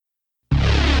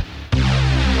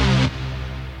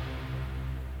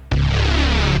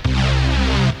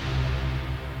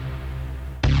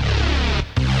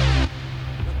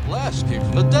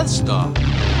The Death Star.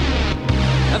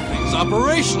 That thing's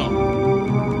operational.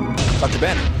 Dr.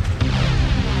 Banner.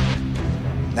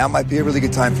 Now might be a really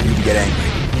good time for you to get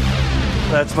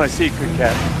angry. That's my secret,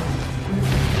 Cap.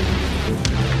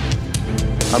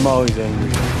 I'm always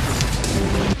angry.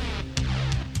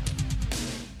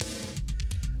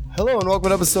 Hello and welcome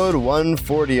to episode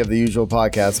 140 of The Usual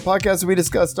Podcast, a podcast where we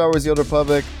discuss Star Wars: The Old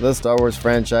Republic, the Star Wars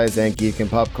franchise, and geek and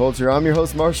pop culture. I'm your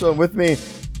host, Marshall, and with me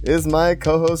is my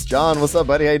co-host, John. What's up,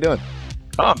 buddy? How you doing?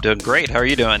 Oh, I'm doing great. How are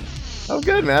you doing? I'm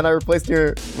good, man. I replaced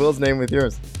Will's name with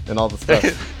yours and all the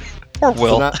stuff. Poor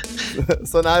Will.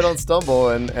 So now I don't stumble,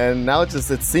 and now it's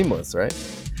seamless, right?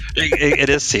 It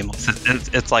is seamless.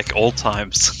 It's like old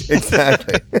times.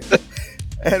 Exactly.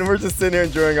 And we're just sitting here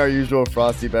enjoying our usual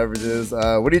frosty beverages.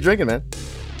 What are you drinking, man?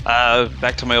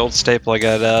 Back to my old staple. I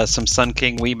got some Sun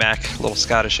King Wee Mac, a little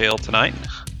Scottish ale tonight.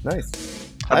 Nice.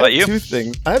 How about you?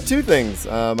 I have two things.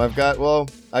 I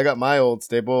got my old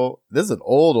staple. This is an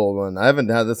old one. I haven't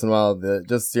had this in a while.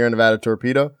 Just Sierra Nevada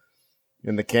Torpedo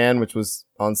in the can, which was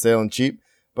on sale and cheap.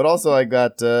 But also I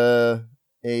got a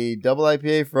double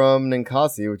IPA from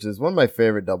Ninkasi, which is one of my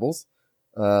favorite doubles,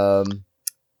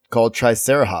 called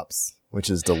Triceratops, which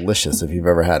is delicious if you've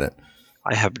ever had it.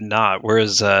 I have not. Where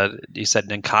is you said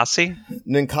Ninkasi?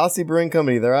 Ninkasi Brewing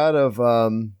Company. They're out of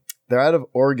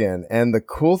Oregon, and the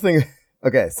cool thing.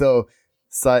 Okay, so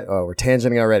we're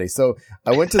tangenting already. So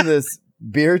I went to this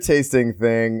beer tasting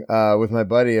thing with my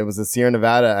buddy. It was a Sierra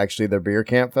Nevada, actually, their beer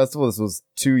camp festival. This was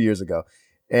 2 years ago,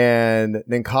 and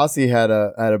Ninkasi had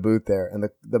a booth there. And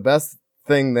the best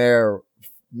thing there,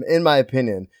 in my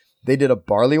opinion, they did a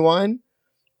barley wine.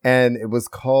 And it was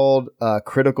called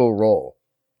Critical Role.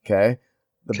 Okay.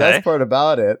 The best part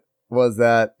about it was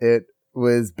that it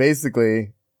was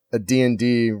basically a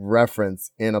D&D reference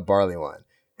in a barley wine.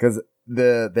 Because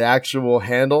the actual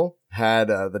handle had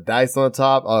the dice on the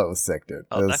top. Oh, it was sick, dude.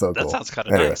 It was so cool. That sounds kind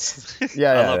of anyway. nice.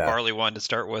 Yeah, I love barley wine to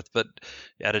start with, but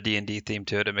add a D&D theme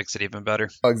to it. It makes it even better.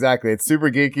 Oh, exactly. It's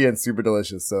super geeky and super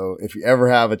delicious. So if you ever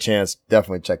have a chance,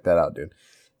 definitely check that out, dude.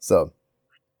 So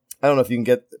I don't know if you can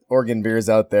get Oregon beers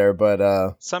out there,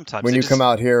 but sometimes when you come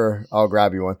out here, I'll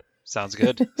grab you one. Sounds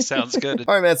good. Sounds good.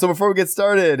 All right, man. So before we get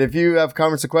started, if you have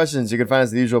comments or questions, you can find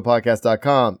us at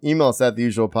theusualpodcast.com. Email us at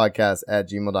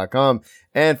theusualpodcast@gmail.com.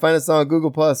 And find us on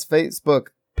Google+, Facebook,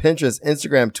 Pinterest,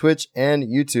 Instagram, Twitch, and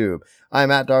YouTube.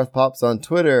 I'm at Darth Pops on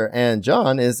Twitter, and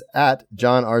John is at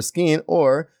John R. Skeen,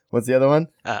 or what's the other one?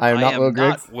 I am not Will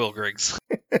Griggs. Not Will Griggs.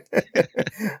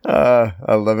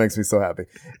 That makes me so happy.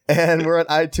 And we're on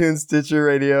iTunes, Stitcher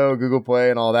Radio, Google Play,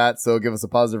 and all that. So give us a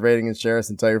positive rating and share us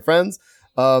and tell your friends.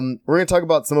 We're going to talk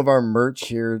about some of our merch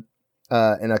here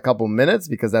in a couple minutes,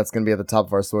 because that's going to be at the top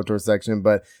of our store tour section.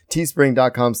 But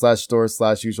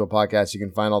teespring.com/store/usual podcast. You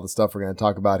can find all the stuff we're going to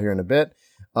talk about here in a bit.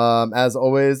 As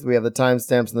always, we have the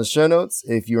timestamps in the show notes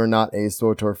if you are not a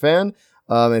store tour fan.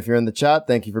 If you're in the chat,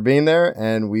 thank you for being there,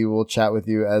 and we will chat with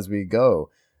you as we go.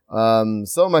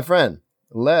 So my friend,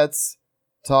 let's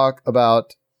talk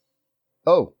about,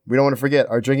 we don't want to forget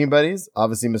our drinking buddies.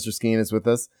 Obviously, Mr. Skeen is with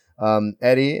us.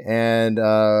 Eddie and,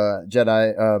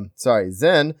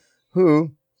 Zen,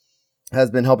 who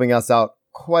has been helping us out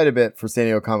quite a bit for San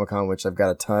Diego Comic-Con, which I've got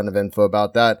a ton of info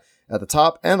about that at the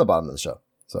top and the bottom of the show.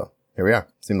 So here we are.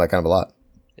 Seemed like kind of a lot.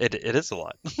 It is a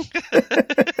lot.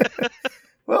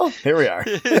 Well, here we are.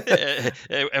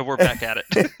 And we're back at it.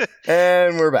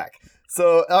 And we're back.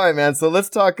 So, all right, man. So let's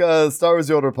talk Star Wars: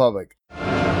 The Old Republic.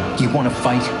 You want to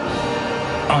fight?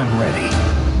 I'm ready.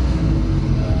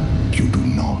 You do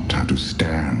not have to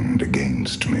stand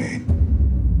against me.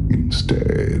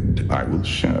 Instead, I will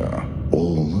share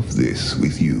all of this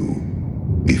with you,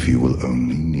 if you will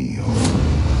only kneel.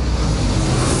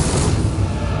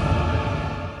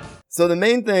 So the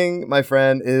main thing, my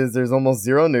friend, is there's almost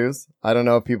zero news. I don't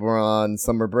know if people are on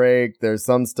summer break. There's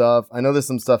some stuff. I know there's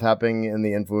some stuff happening in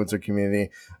the influencer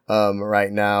community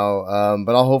right now.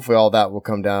 But hopefully all that will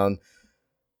come down,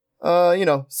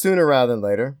 sooner rather than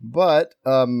later. But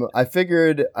I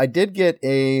figured I did get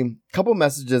a couple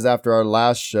messages after our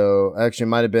last show. Actually, it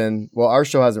might have been, our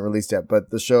show hasn't released yet, but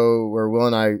the show where Will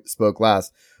and I spoke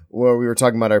last, where we were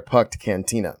talking about our Pucked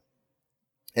Cantina.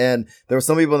 And there were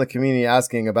some people in the community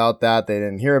asking about that. They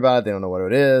didn't hear about it. They don't know what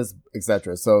it is,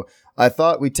 etc. So I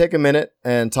thought we'd take a minute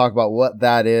and talk about what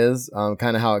that is,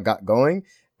 kind of how it got going,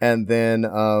 and then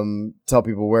tell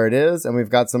people where it is. And we've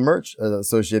got some merch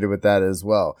associated with that as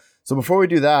well. So before we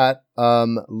do that,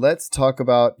 let's talk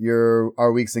about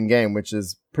our weeks in game, which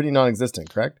is pretty non-existent,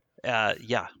 correct?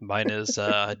 Yeah, mine is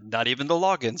not even the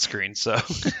login screen. So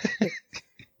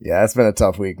Yeah, it's been a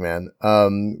tough week, man.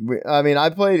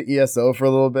 I played ESO for a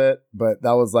little bit, but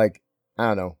that was like I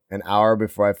don't know, an hour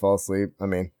before I fall asleep. I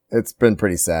mean, it's been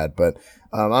pretty sad, but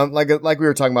I'm like we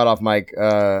were talking about off mic.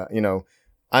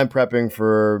 I'm prepping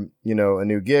for a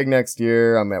new gig next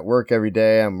year. I'm at work every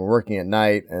day. I'm working at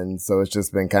night, and so it's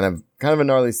just been kind of a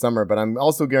gnarly summer. But I'm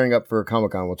also gearing up for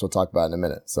Comic-Con, which we'll talk about in a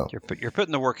minute. So you're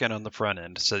putting the work in on the front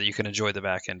end so that you can enjoy the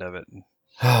back end of it.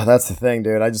 Oh, that's the thing,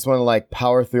 dude. I just want to like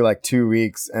power through like 2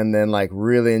 weeks and then like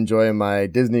really enjoy my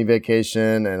Disney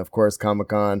vacation and of course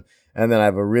Comic-Con. And then I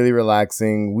have a really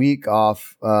relaxing week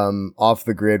off, off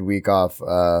the grid week off,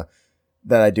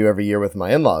 that I do every year with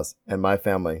my in-laws and my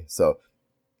family. So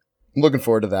I'm looking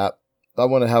forward to that. I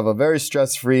want to have a very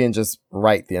stress-free and just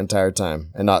write the entire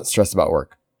time and not stress about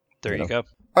work. There you go. All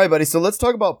right, buddy. So let's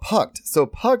talk about PUCT. So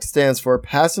PUCT stands for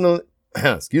passionately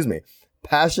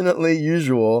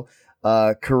usual,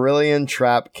 Carillion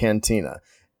Trap Cantina.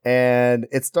 And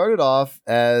it started off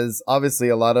as obviously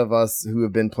a lot of us who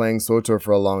have been playing SWTOR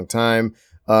for a long time.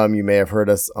 You may have heard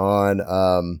us on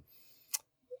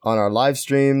our live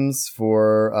streams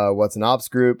for What's an Ops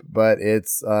group, but it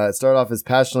started off as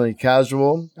passionately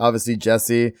casual. Obviously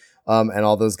Jesse and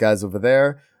all those guys over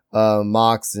there,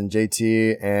 Mox and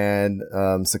JT and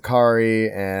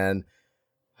Sakari and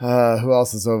who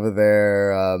else is over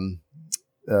there?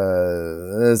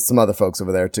 There's some other folks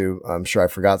over there too. I'm sure I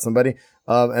forgot somebody.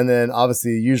 And then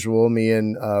obviously usual, me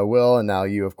and Will, and now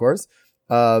you, of course.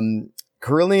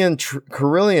 Carillion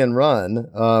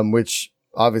Run, which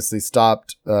obviously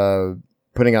stopped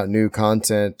putting out new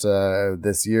content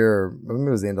this year, or maybe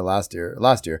it was the end of last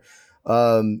year.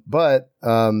 But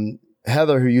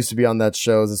Heather, who used to be on that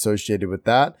show, is associated with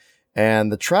that.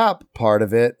 And the trap part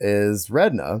of it is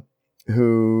Redna,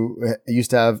 who used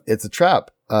to have It's a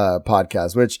Trap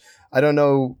podcast, which I don't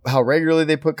know how regularly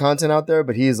they put content out there,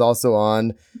 but he is also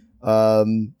on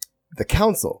the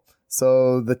council.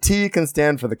 So the T can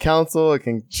stand for the council. It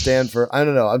can stand for, I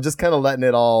don't know. I'm just kind of letting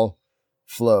it all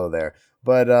flow there.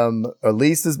 But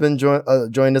Elise has been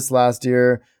joined us last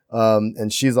year,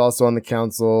 and she's also on the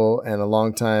council and a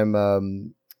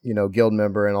longtime guild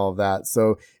member and all of that.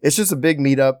 So it's just a big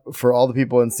meetup for all the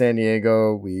people in San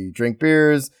Diego. We drink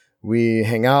beers. We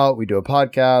hang out, we do a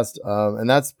podcast, and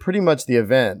that's pretty much the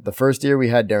event. The first year we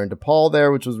had Darren DePaul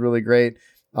there, which was really great.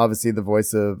 Obviously the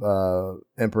voice of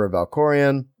Emperor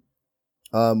Valkorion.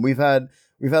 We've had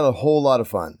a whole lot of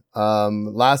fun.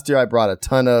 Last year I brought a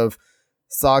ton of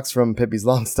socks from Pippi's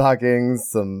Long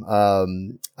Stockings.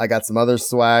 I got some other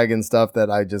swag and stuff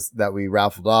that we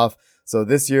raffled off. So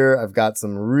this year I've got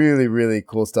some really, really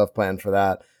cool stuff planned for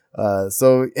that.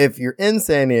 So if you're in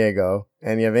San Diego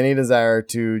and you have any desire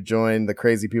to join the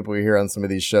crazy people you hear on some of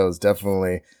these shows,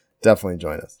 definitely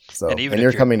join us. So, and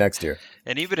you're coming next year.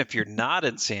 And even if you're not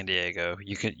in San Diego,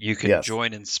 you can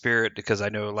join in spirit, because I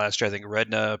know last year I think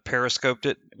Redna periscoped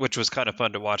it, which was kind of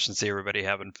fun to watch and see everybody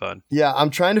having fun. Yeah, I'm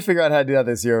trying to figure out how to do that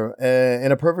this year.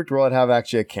 In a perfect world, I'd have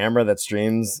actually a camera that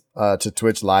streams to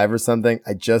Twitch Live or something.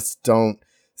 I just don't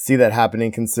see that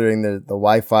happening, considering the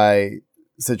Wi-Fi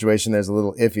situation there's a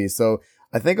little iffy. So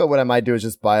I think what I might do is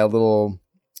just buy a little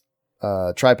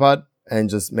tripod and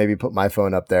just maybe put my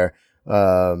phone up there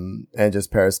and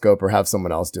just periscope, or have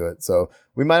someone else do it. So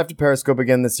we might have to periscope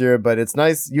again this year, but it's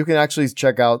nice. You can actually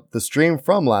check out the stream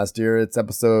from last year. It's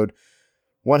episode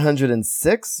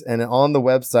 106, and on the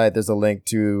website there's a link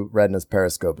to Redna's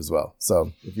Periscope as well.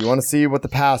 So if you want to see what the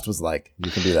past was like, you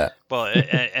can do that. Well,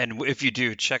 and if you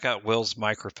do, check out Will's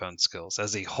microphone skills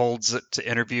as he holds it to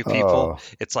interview people.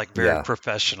 It's like very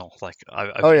professional. Like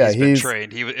he's been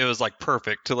trained. It was like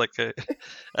perfect to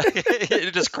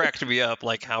it just cracked me up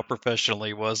like how professional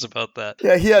he was about that.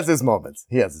 Yeah, he has his moments.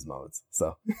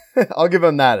 So I'll give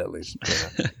him that at least.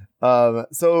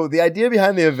 So the idea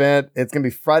behind the event, it's going to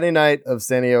be Friday night of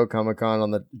San Diego Comic-Con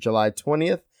on the July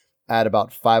 20th at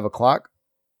about 5:00.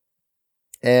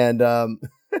 And,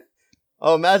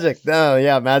 oh, Magic. No,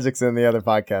 yeah, Magic's in the other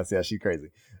podcast. Yeah, she's crazy.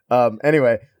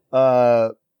 Anyway,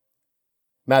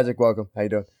 Magic, welcome. How you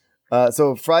doing?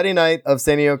 So Friday night of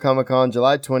San Diego Comic-Con,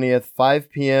 July 20th,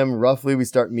 5 p.m. roughly, we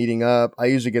start meeting up. I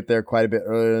usually get there quite a bit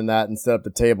earlier than that and set up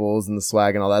the tables and the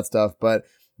swag and all that stuff. But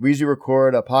we usually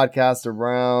record a podcast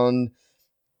around,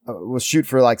 we'll shoot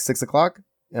for like 6:00.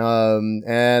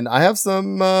 And I have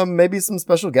maybe some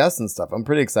special guests and stuff. I'm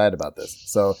pretty excited about this.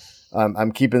 So,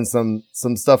 I'm keeping some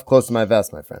stuff close to my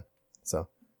vest, my friend. So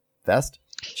vest,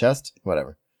 chest,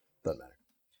 whatever. Doesn't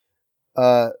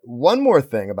matter. One more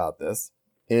thing about this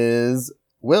is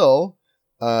Will,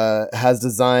 has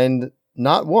designed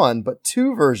not one, but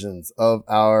 2 versions of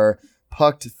our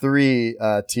PUCT 3,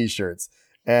 t-shirts.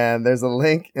 And there's a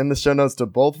link in the show notes to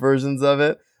both versions of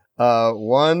it.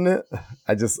 One,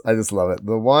 I just love it.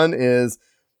 The one is,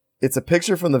 it's a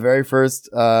picture from the very first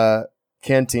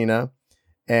cantina,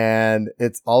 and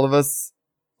it's all of us,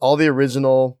 all the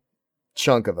original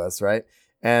chunk of us, right?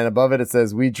 And above it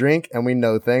says we drink and we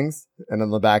know things, and on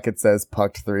the back it says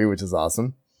Pucked 3, which is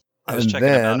awesome. I was checking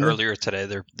them out earlier today.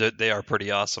 They are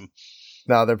pretty awesome.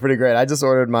 No, they're pretty great. I just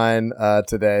ordered mine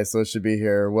today, so it should be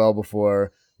here well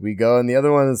before we go. And the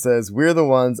other one says, "We're the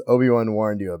ones Obi-Wan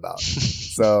warned you about."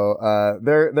 So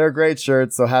they're great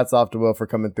shirts. So hats off to Will for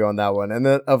coming through on that one. And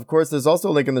then, of course, there's also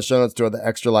a link in the show notes to the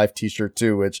Extra Life t-shirt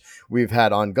too, which we've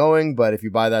had ongoing. But if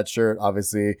you buy that shirt,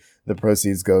 obviously the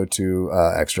proceeds go to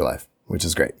Extra Life, which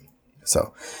is great.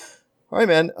 So, all right,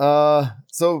 man.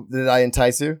 So did I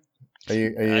entice you? Are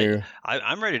you?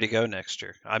 I'm ready to go next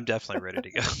year. I'm definitely ready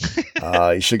to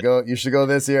go. You should go. You should go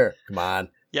this year. Come on.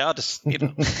 Yeah, I'll just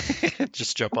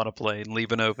just jump on a plane,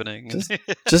 leave an opening.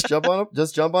 Just jump on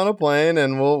a plane,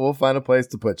 and we'll find a place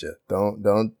to put you.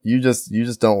 You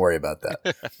just don't worry about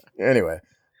that. Anyway,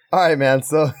 all right, man.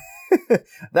 So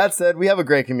that said, we have a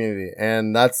great community,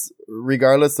 and that's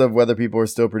regardless of whether people are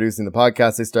still producing the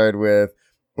podcast they started with,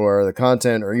 or the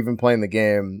content, or even playing the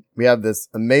game. We have this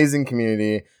amazing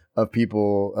community of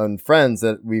people and friends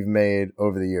that we've made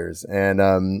over the years. And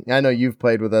I know you've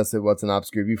played with us at What's an Ops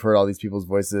Group. You've heard all these people's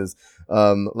voices.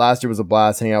 Last year was a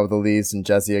blast hanging out with Elise and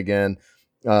Jesse again.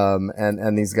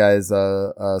 And these guys,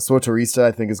 Sotorista,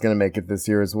 I think, is going to make it this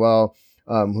year as well,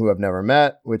 who I've never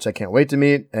met, which I can't wait to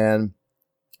meet. And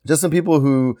just some people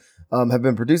who have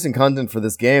been producing content for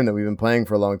this game that we've been playing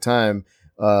for a long time.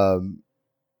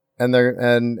 And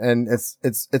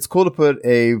it's cool to put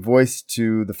a voice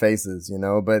to the faces,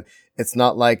 but it's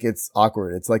not like it's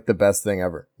awkward. It's like the best thing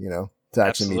ever, to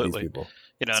actually meet these people.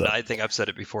 And I think I've said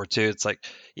it before too. It's like,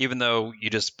 even though you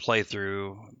just play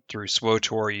through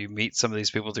SWOTOR, you meet some of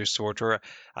these people through SWOTOR.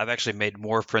 I've actually made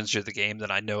more friends through the game than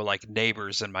I know, like,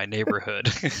 neighbors in my neighborhood.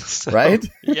 So, right?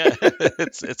 Yeah,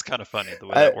 it's kind of funny the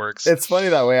way that works. It's funny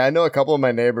that way. I know a couple of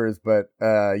my neighbors, but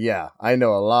yeah, I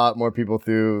know a lot more people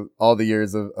through all the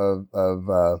years of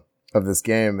this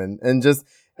game, and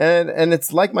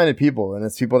it's like-minded people, and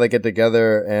it's people that get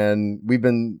together, and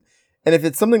and if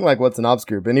it's something like What's an Ops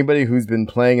Group, anybody who's been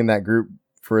playing in that group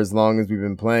for as long as we've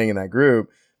been playing in that group,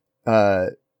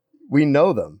 we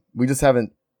know them. We just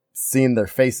haven't seen their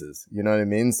faces. You know what I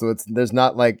mean? So there's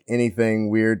not like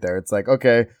anything weird there. It's like,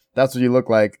 okay, that's what you look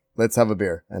like. Let's have a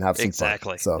beer and have some fun.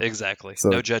 Exactly. So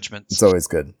no judgments. It's always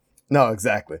good. No,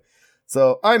 exactly.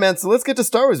 So, all right, man. So let's get to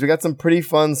Star Wars. We got some pretty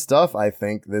fun stuff, I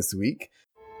think, this week.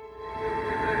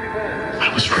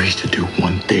 I was raised to do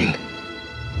one thing.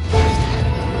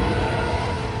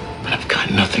 But I've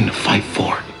got nothing to fight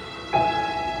for.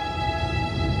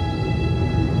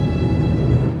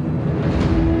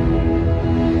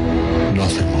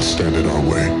 Nothing will stand in our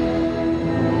way.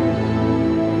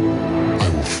 I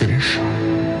will finish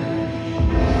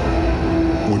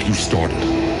what you started.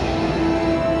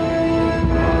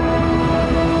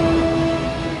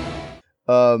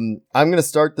 I'm going to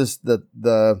start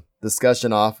the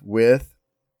discussion off with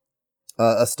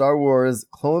a Star Wars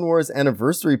Clone Wars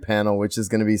anniversary panel, which is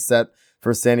going to be set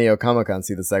for San Diego Comic-Con.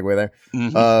 See the segue there?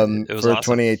 Mm-hmm. It was for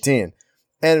awesome. 2018.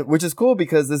 And which is cool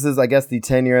because this is, I guess, the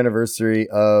 10-year anniversary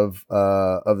of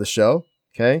the show.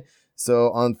 Okay.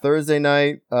 So on Thursday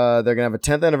night, they're going to have a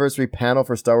 10th anniversary panel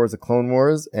for Star Wars: The Clone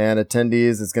Wars, and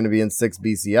attendees is going to be in 6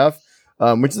 BCF,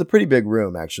 which is a pretty big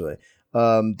room, actually.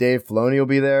 Dave Filoni will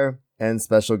be there, and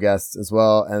special guests as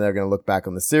well. And they're going to look back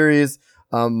on the series.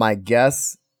 My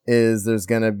guess is there's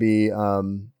going to be,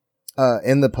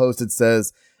 in the post, it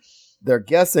says they're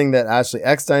guessing that Ashley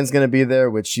Eckstein's going to be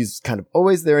there, which she's kind of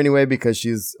always there anyway, because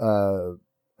she's,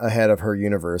 ahead of her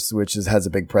universe, which has a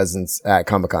big presence at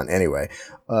Comic-Con anyway.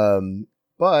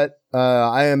 But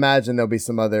I imagine there'll be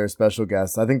some other special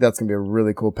guests. I think that's going to be a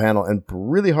really cool panel and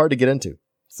really hard to get into.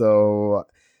 So,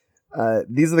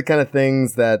 these are the kind of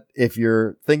things that if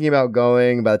you're thinking about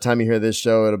going, by the time you hear this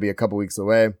show, it'll be a couple weeks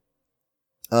away.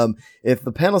 If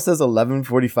the panel says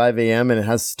 11:45 a.m. and it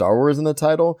has Star Wars in the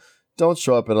title, don't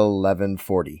show up at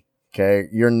 11:40. Okay.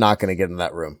 You're not going to get in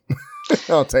that room.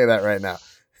 I'll tell you that right now.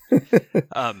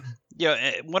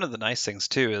 One of the nice things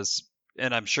too is,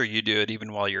 and I'm sure you do it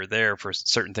even while you're there for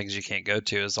certain things you can't go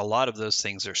to, is a lot of those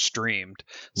things are streamed.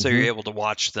 So you're able to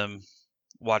watch them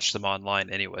online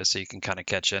anyway. So you can kind of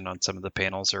catch in on some of the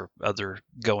panels or other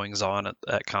goings on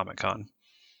at Comic-Con.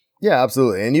 Yeah,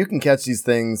 absolutely. And you can catch these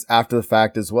things after the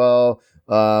fact as well.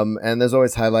 And there's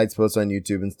always highlights posted on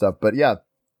YouTube and stuff, but yeah,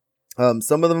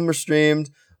 some of them are streamed.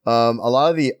 A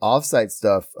lot of the offsite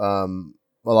stuff, a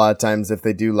lot of times if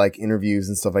they do like interviews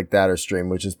and stuff like that are streamed,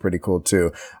 which is pretty cool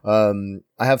too.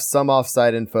 I have some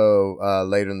offsite info,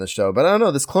 later in the show, but I don't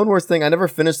know, this Clone Wars thing, I never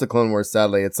finished the Clone Wars,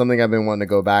 sadly. It's something I've been wanting to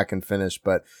go back and finish,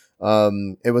 but,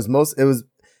 Mostly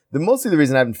the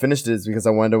reason I haven't finished it is because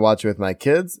I wanted to watch it with my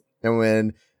kids, and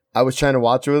when I was trying to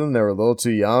watch it with them, they were a little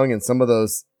too young, and some of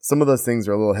those things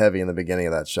are a little heavy in the beginning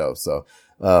of that show, so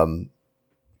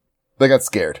they got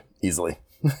scared easily.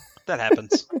 That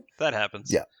happens. That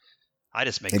happens. Yeah. I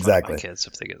just make fun of my kids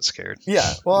if they get scared.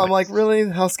 Yeah. Well, I'm like, really?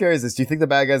 How scary is this? Do you think the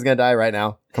bad guy's going to die right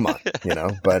now? Come on,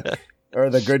 or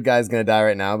the good guy's going to die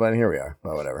right now, but here we are.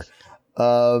 But whatever.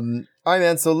 All right,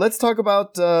 man. So let's talk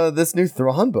about this new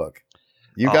Thrawn book.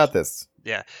 You got this.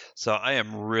 Yeah. So I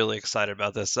am really excited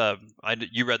about this.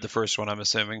 You read the first one, I'm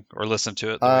assuming, or listened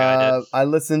to it the way I did. I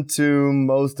listened to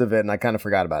most of it, and I kind of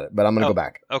forgot about it, but I'm going to go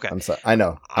back. Okay. I'm sorry. I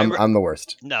know. I'm the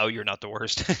worst. No, you're not the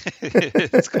worst.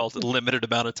 It's called a limited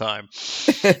amount of time.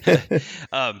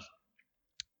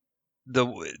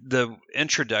 The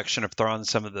introduction of Thrawn,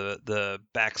 some of the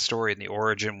backstory and the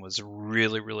origin was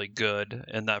really, really good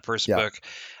in that first book.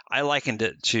 I likened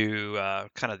it to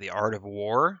kind of The Art of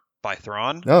War by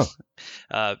Thrawn. Oh.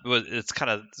 It's kind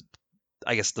of,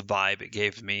 I guess, the vibe it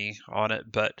gave me on it.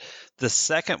 But the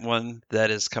second one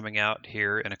that is coming out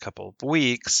here in a couple of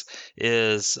weeks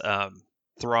is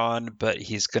Thrawn, but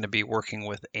he's going to be working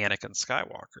with Anakin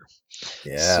Skywalker.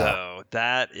 Yeah. So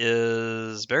that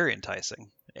is very enticing.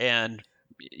 And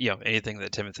anything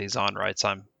that Timothy Zahn writes,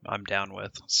 I'm down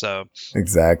with. So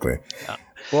exactly.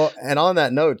 Well, and on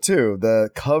that note too, the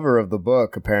cover of the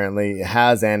book apparently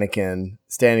has Anakin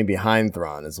standing behind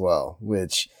Thrawn as well,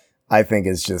 which I think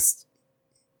is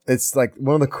it's like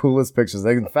one of the coolest pictures.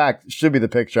 Like, in fact, it should be the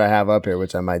picture I have up here,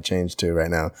 which I might change to right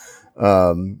now,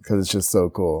 because it's just so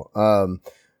cool.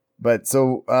 But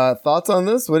so thoughts on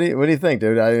this? What do you think,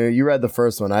 dude? You read the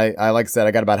first one. I like I said,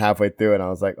 I got about halfway through it, and I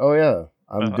was like, oh yeah.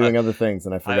 I'm doing other things,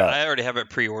 and I forgot. I already have it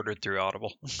pre-ordered through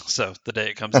Audible, so the day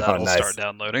it comes out, I'll start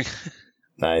downloading.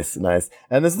 Nice.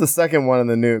 And this is the second one in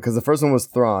the new, because the first one was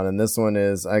Thrawn, and this one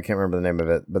is, I can't remember the name of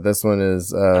it, but this one is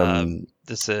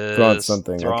this is Thrawn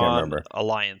something. Thrawn I can't remember.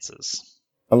 Alliances.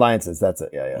 That's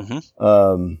it. Yeah.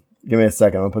 Mm-hmm. Give me a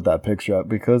second. I'm gonna put that picture up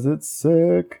because it's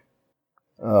sick.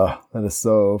 Oh, that is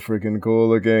so freaking cool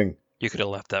looking. You could have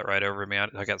left that right over me.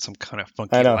 I got some kind of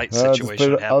funky light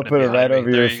situation happening. I'll put it right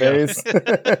over your face.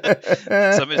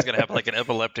 Somebody's going to have like an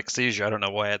epileptic seizure. I don't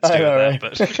know why it's doing that,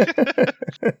 but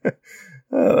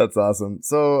oh, that's awesome.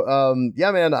 So,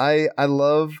 yeah, man, I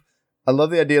love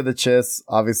the idea of the chiss.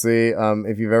 Obviously,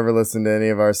 if you've ever listened to any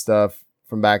of our stuff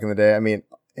from back in the day, I mean,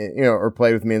 or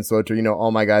played with me in SWTOR,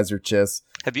 all my guys are chiss.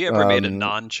 Have you ever made a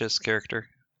non-chiss character?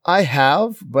 I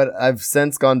have, but I've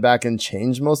since gone back and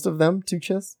changed most of them to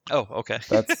chiss. Oh, okay.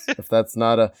 If that's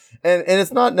not and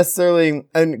it's not necessarily,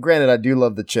 and granted, I do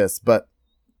love the chiss, but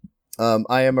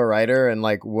I am a writer, and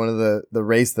like one of the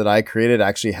race that I created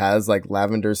actually has like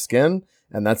lavender skin,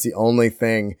 and that's the only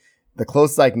thing, the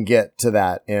closest I can get to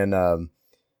that in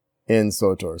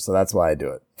SWTOR. So that's why I do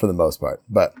it for the most part,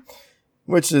 but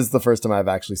which is the first time I've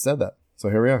actually said that. So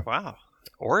here we are. Wow.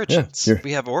 Origins. Yeah,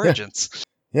 we have origins.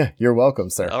 Yeah, you're welcome,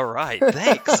 sir. All right,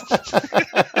 thanks.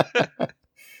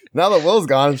 Now that Will's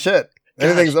gone, shit,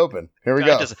 anything's open. Here we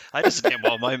go. I just named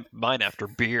all mine after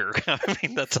beer. I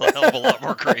mean, that's a hell of a lot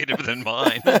more creative than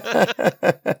mine.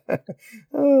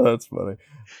 Oh, that's funny.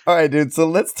 All right, dude. So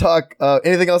let's talk.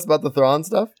 Anything else about the Thrawn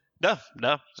stuff? No.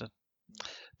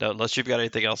 Unless you've got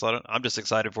anything else on it, I'm just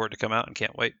excited for it to come out and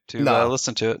can't wait to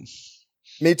listen to it.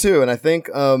 Me too. And I think,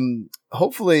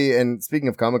 hopefully, and speaking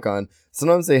of Comic-Con,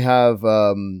 sometimes they have,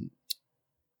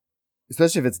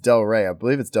 especially if it's Del Rey, I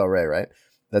believe it's Del Rey, right?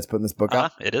 That's putting this book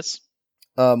out. It is.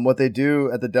 What they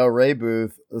do at the Del Rey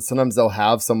booth, sometimes they'll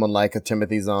have someone like a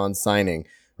Timothy Zahn signing,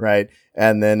 right?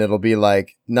 And then it'll be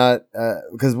like, not,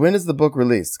 because when is the book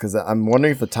released? Because I'm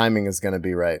wondering if the timing is going to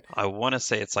be right. I want to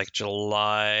say it's like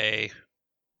July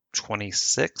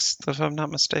 26th, if I'm not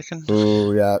mistaken.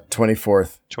 Oh, yeah.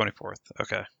 24th. 24th.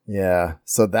 Okay. Yeah.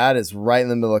 So that is right in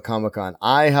the middle of Comic-Con.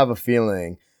 I have a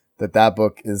feeling that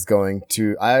book is going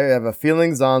to, I have a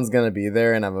feeling Zahn's going to be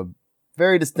there, and I have a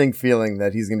very distinct feeling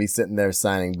that he's going to be sitting there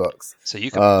signing books. So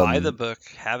you can buy the book,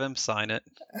 have him sign it.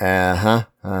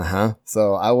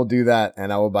 So I will do that,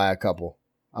 and I will buy a couple.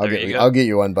 I'll get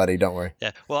you one, buddy. Don't worry.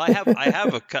 Yeah. Well, I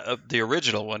have the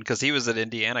original one because he was at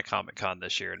Indiana Comic Con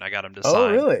this year, and I got him to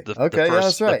sign. Really? The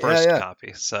that's right. The first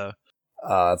copy. So.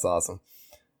 That's awesome.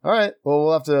 All right. Well,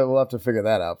 we'll have to figure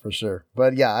that out for sure.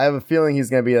 But yeah, I have a feeling he's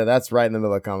going to be there. That's right in the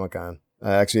middle of Comic Con.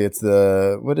 Actually, it's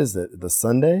what is it? The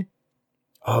Sunday?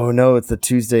 Oh no, it's the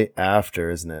Tuesday after,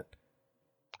 isn't it?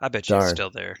 I bet you're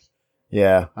still there.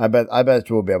 Yeah, I bet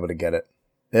we'll be able to get it.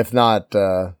 If not,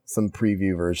 some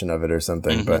preview version of it or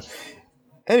something. Mm-hmm. But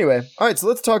Anyway, all right, so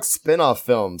let's talk spin-off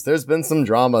films. There's been some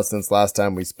drama since last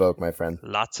time we spoke, my friend.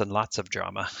 Lots and lots of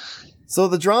drama. So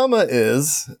the drama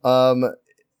is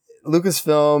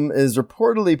Lucasfilm is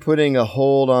reportedly putting a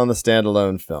hold on the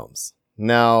standalone films.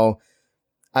 Now,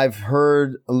 I've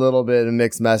heard a little bit of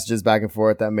mixed messages back and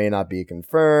forth that may not be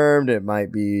confirmed. It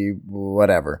might be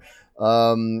whatever.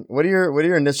 What are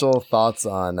your initial thoughts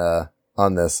on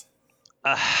this?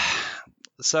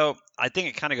 So I think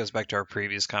it kind of goes back to our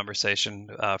previous conversation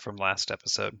from last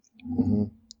episode. Mm-hmm.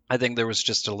 I think there was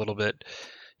just a little bit,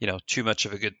 too much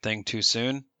of a good thing too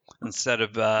soon instead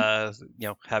of,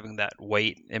 having that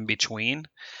wait in between.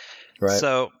 Right.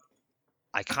 So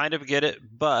I kind of get it,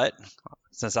 but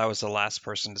since I was the last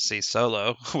person to see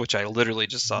Solo, which I literally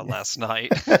just saw last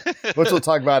night. Which we'll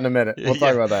talk about in a minute. We'll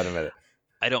talk about that in a minute.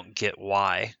 I don't get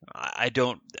why. I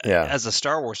don't. Yeah. As a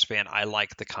Star Wars fan, I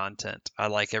like the content. I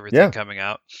like everything coming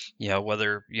out.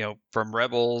 Whether from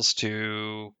Rebels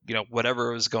to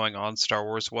whatever was going on Star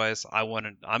Wars wise,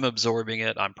 I'm absorbing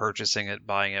it. I'm purchasing it,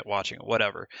 buying it, watching it,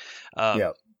 whatever.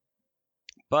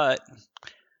 But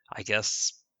I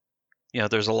guess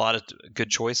there's a lot of good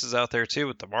choices out there too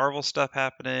with the Marvel stuff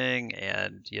happening,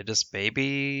 and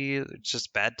maybe it's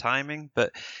just bad timing.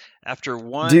 But after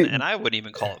one, and I wouldn't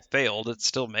even call it failed, it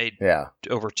still made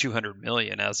over 200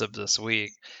 million as of this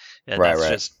week, and that's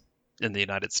just in the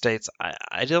United States.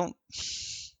 I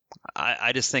just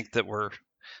think that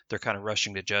they're kind of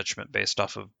rushing to judgment based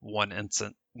off of one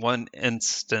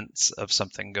instance of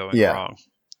something going wrong.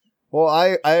 Well,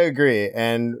 I agree.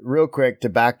 And real quick to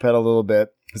backpedal a little bit,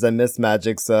 because I missed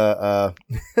Magic's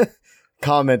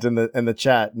comment in the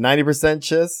chat.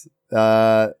 90%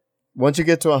 Chiss. Once you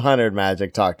get to 100,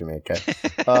 Magic, talk to me, okay?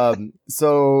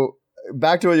 So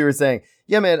back to what you were saying.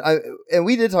 Yeah, man. And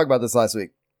we did talk about this last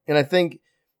week. And I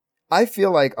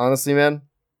feel like, honestly, man,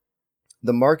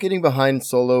 the marketing behind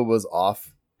Solo was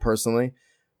off, personally.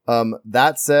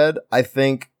 That said, I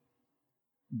think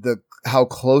how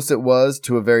close it was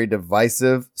to a very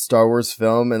divisive Star Wars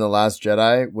film in The Last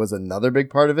Jedi was another big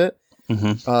part of it.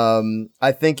 Mm-hmm.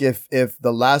 I think if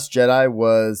The Last Jedi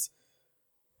was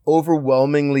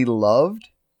overwhelmingly loved,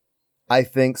 I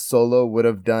think Solo would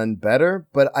have done better.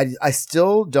 But I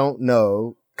still don't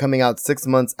know, coming out 6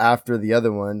 months after the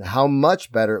other one, how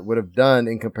much better it would have done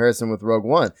in comparison with Rogue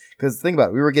One. Because think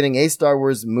about it, we were getting a Star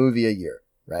Wars movie a year,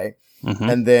 right? Mm-hmm.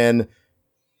 And then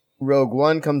Rogue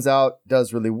One comes out,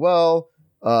 does really well.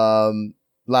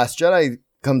 Last Jedi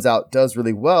comes out, does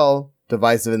really well,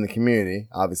 divisive in the community,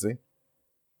 obviously.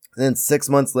 And then 6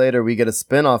 months later, we get a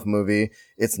spin-off movie.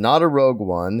 It's not a Rogue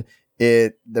One.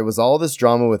 There was all this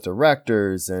drama with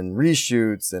directors and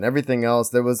reshoots and everything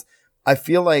else. I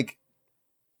feel like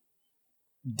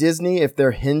Disney, if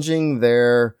they're hinging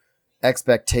their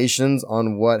expectations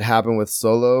on what happened with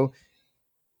Solo,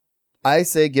 I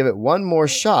say give it one more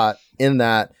shot in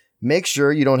that. Make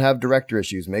sure you don't have director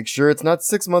issues. Make sure it's not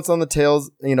 6 months on the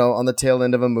tail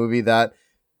end of a movie that,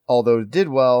 although it did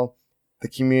well, the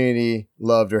community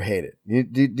loved or hated. Do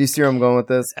you see where I'm going with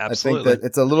this? Absolutely. I think that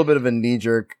it's a little bit of a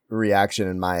knee-jerk reaction,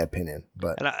 in my opinion.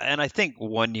 But and I think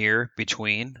 1 year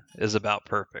between is about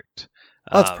perfect.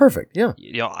 Oh, it's perfect. Yeah.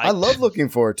 I love looking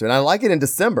forward to it. And I like it in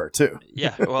December too.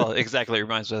 Yeah. Well, exactly. It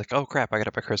reminds me like, oh crap, I got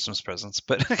to buy Christmas presents,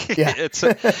 but yeah.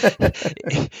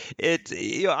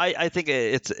 I think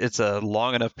it's a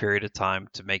long enough period of time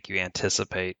to make you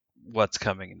anticipate what's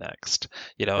coming next,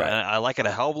 and I like it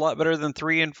a hell of a lot better than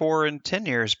 3 and 4 and 10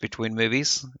 years between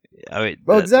movies. I mean,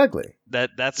 exactly.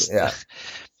 That's,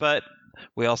 but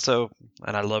we also,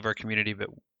 and I love our community,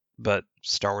 but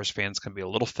Star Wars fans can be a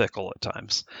little fickle at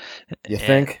times. You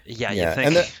think? Yeah, you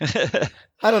think.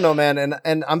 I don't know, man.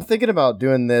 And I'm thinking about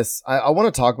doing this. I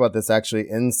want to talk about this actually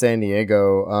in San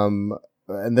Diego.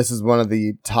 And this is one of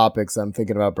the topics I'm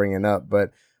thinking about bringing up. But,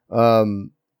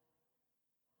 and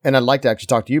I'd like to actually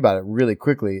talk to you about it really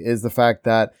quickly, is the fact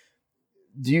that,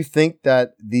 do you think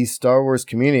that the Star Wars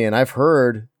community, and I've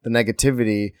heard the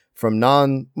negativity from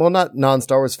not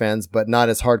non-Star Wars fans, but not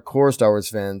as hardcore Star Wars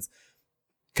fans,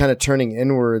 kind of turning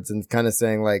inwards and kind of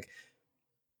saying like,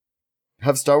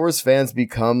 have Star Wars fans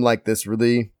become like this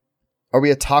really, are we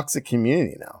a toxic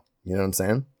community now? You know what I'm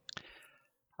saying?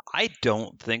 I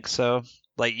don't think so.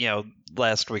 Like,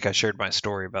 last week I shared my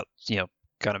story about, kind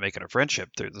of making a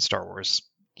friendship through the Star Wars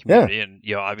community. Yeah. And,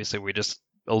 obviously we just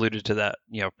alluded to that,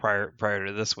 prior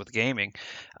to this with gaming.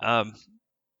 I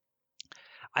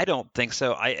don't think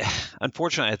so.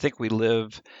 Unfortunately, I think we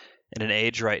live in an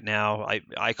age right now,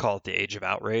 I call it the age of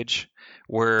outrage,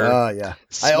 where I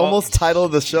almost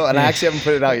titled the show, and I actually haven't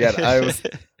put it out yet.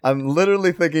 I'm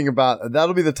literally thinking about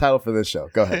that'll be the title for this show.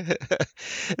 Go ahead.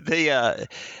 The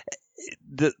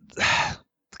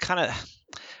kind of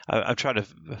I'm trying to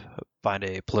find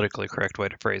a politically correct way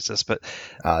to phrase this, but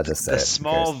just say the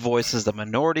small voices, the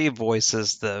minority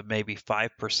voices, the maybe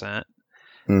 5%,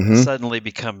 Mm-hmm. suddenly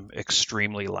become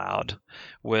extremely loud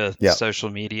with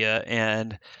social media,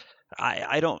 and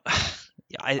I don't.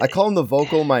 I call them the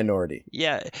vocal minority.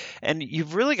 Yeah, and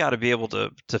you've really got to be able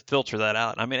to filter that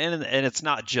out. I mean, and it's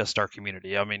not just our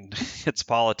community. I mean, it's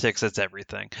politics, it's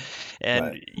everything.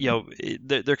 And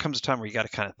there comes a time where you got to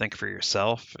kind of think for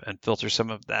yourself and filter some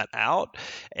of that out,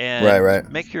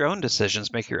 and make your own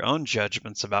decisions, make your own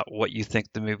judgments about what you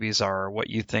think the movies are, or what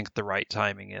you think the right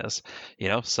timing is.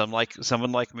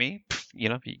 Someone like me, you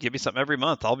give me something every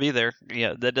month, I'll be there.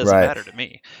 Yeah, that doesn't matter to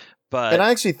me. But and I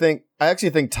actually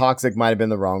think toxic might have been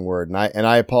the wrong word, and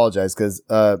I apologize, because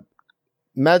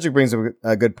Magic brings up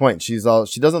a good point. She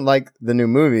doesn't like the new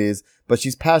movies, but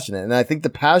she's passionate, and I think the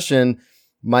passion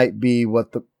might be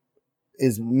what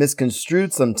is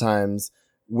misconstrued sometimes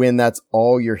when that's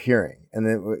all you're hearing. And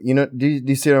then do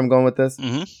you see where I'm going with this?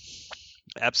 Mm-hmm.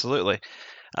 Absolutely.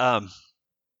 I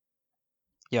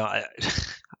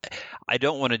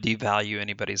don't want to devalue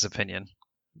anybody's opinion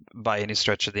by any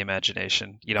stretch of the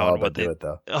imagination, but do it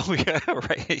though. Oh yeah,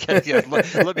 right. Yeah.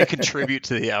 Let me contribute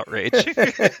to the outrage.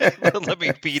 Let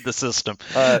me feed the system.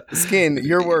 Skeen,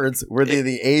 your words were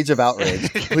the age of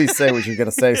outrage. Please say what you're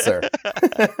going to say, sir.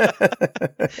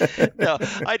 No,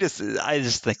 I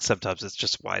just think sometimes it's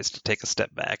just wise to take a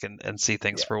step back and see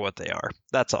things for what they are.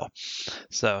 That's all.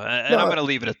 So, I'm going to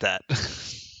leave it at that.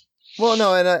 Well,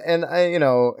 no, and I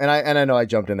know I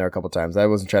jumped in there a couple times. I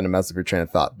wasn't trying to mess up your train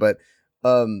of thought, but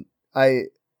I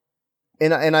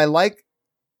like,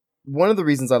 one of the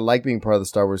reasons I like being part of the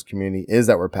Star Wars community is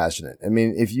that we're passionate. I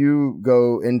mean, if you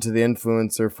go into the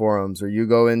influencer forums, or you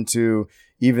go into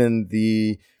even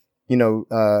the,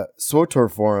 SWTOR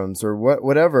forums, or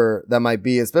whatever that might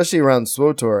be, especially around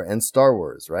SWTOR and Star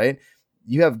Wars, right?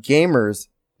 You have gamers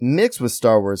mixed with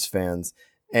Star Wars fans,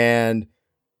 and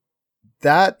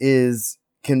that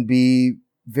can be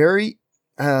very,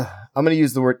 I'm going to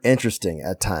use the word interesting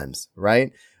at times,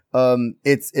 right?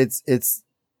 It's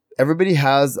everybody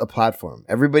has a platform.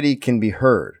 Everybody can be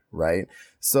heard, right?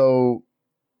 So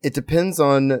it depends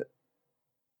on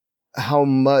how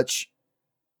much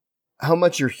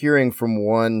you're hearing from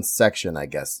one section, I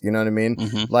guess. You know what I mean?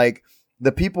 Mm-hmm. Like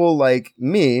the people like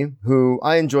me, who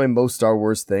I enjoy most Star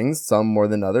Wars things, some more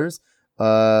than others.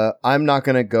 I'm not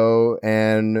going to go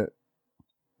and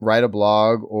write a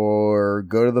blog or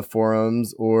go to the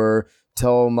forums or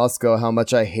tell Musko how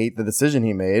much I hate the decision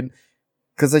he made,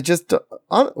 because I just,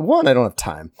 one, I don't have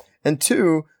time, and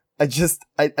two, I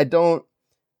don't.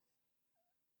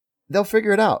 They'll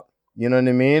figure it out. You know what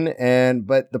I mean?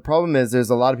 But the problem is,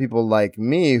 there's a lot of people like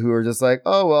me who are just like,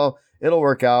 oh well, it'll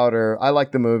work out, or I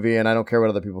like the movie and I don't care what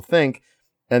other people think.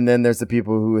 And then there's the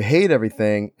people who hate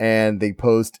everything, and they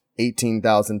post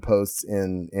 18,000 posts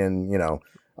in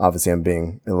obviously I'm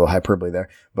being a little hyperbole there,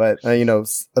 but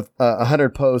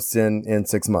 100 posts in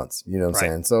 6 months, you know what I'm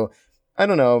saying? So I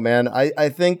don't know, man. I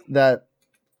think that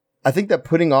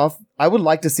putting off, I would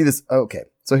like to see this. Okay.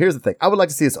 So here's the thing. I would like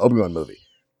to see this Obi-Wan movie.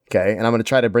 Okay. And I'm going to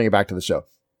try to bring it back to the show.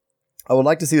 I would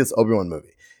like to see this Obi-Wan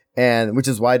movie, and which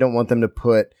is why I don't want them to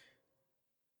put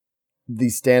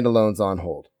these standalones on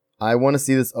hold. I want to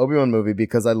see this Obi-Wan movie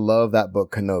because I love that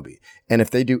book, Kenobi. And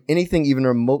if they do anything even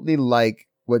remotely like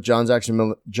what John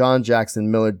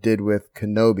Jackson Miller did with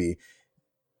Kenobi,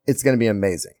 it's going to be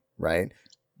amazing, right?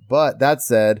 But that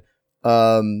said,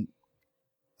 I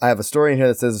have a story in here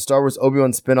that says a Star Wars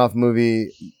Obi-Wan spinoff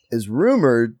movie is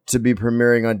rumored to be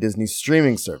premiering on Disney's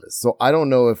streaming service. So I don't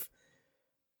know if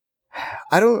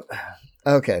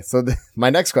okay, so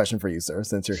my next question for you, sir,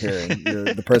 since you're here and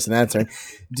you're the person answering,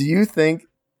 do you think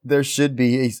there should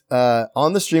be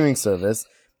on the streaming service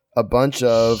a bunch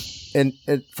of, and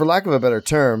for lack of a better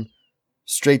term,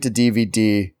 straight to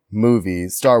DVD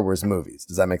movies, Star Wars movies?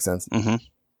 Does that make sense? Mm-hmm.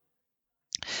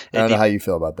 I don't know how you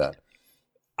feel about that.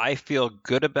 I feel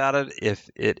good about it if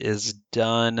it is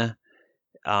done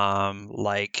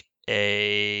like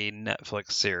a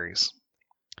Netflix series.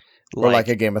 Or like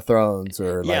a Game of Thrones,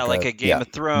 or like a Game of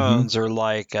Thrones, or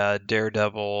like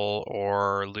Daredevil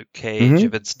or Luke Cage. Mm-hmm.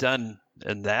 If it's done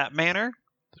in that manner,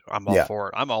 I'm all for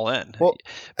it. I'm all in. Well,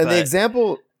 and the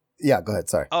example, go ahead.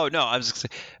 Sorry. Oh no, I was just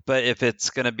saying, but if it's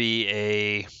going to be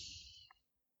a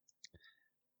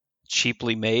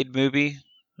cheaply made movie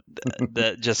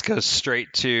that just goes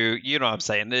straight to, you know what I'm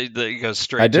saying, it goes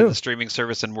straight to the streaming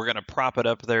service, and we're going to prop it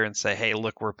up there and say, hey,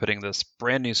 look, we're putting this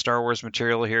brand new Star Wars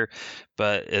material here,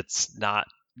 but it's not,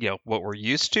 what we're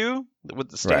used to with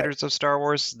the standards of Star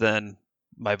Wars, then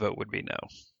my vote would be no.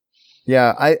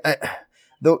 Yeah,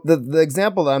 the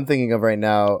example that I'm thinking of right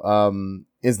now,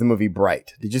 is the movie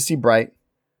Bright. Did you see Bright?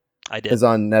 I did. It's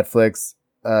on Netflix.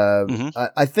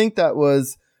 I think that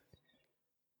was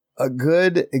a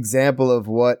good example of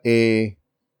what a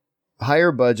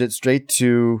higher budget, straight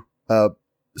to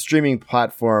streaming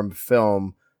platform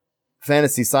film,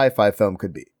 fantasy sci-fi film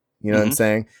could be. You know what I'm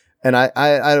saying? And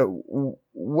I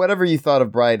whatever you thought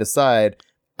of Bright aside,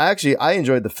 I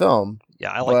enjoyed the film.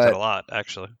 Yeah, I liked it a lot,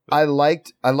 actually. I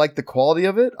liked the quality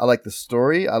of it. I liked the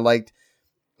story. I liked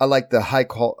the high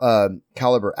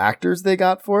caliber actors they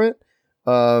got for it.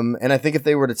 And I think if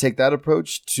they were to take that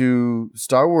approach to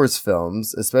Star Wars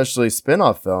films, especially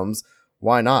spin-off films,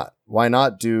 why not? Why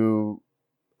not do...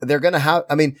 They're going to have...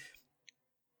 I mean,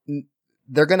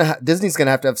 Disney's going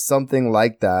to have something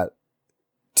like that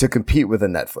to compete with a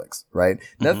Netflix, right?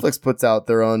 Netflix puts out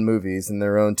their own movies and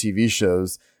their own TV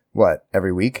shows,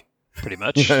 every week? Pretty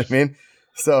much. You know what I mean?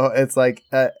 So it's like,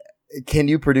 can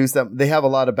you produce them? They have a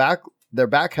lot of their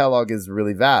back catalog is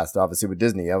really vast, obviously, with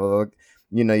Disney. You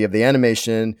have the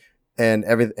animation and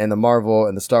everything, and the Marvel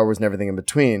and the Star Wars and everything in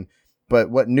between. But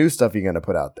what new stuff are you going to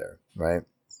put out there, right?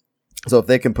 So if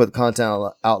they can put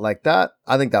content out like that,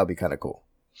 I think that would be kind of cool.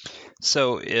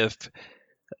 So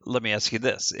let me ask you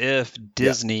this: if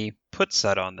Disney puts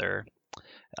that on there,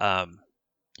 I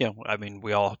mean,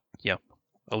 we all,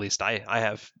 at least I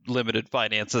have limited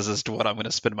finances as to what I'm going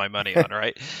to spend my money on,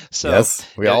 right? So yes,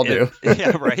 we all do.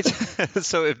 Yeah, right.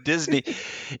 So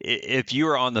if you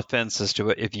were on the fence as to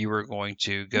if you were going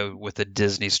to go with a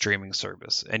Disney streaming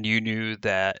service and you knew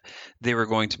that they were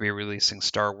going to be releasing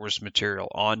Star Wars material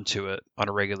onto it on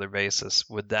a regular basis,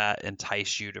 would that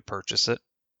entice you to purchase it?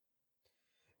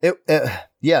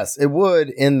 Yes, it would,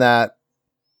 in that,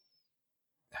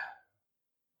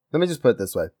 let me just put it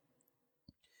this way.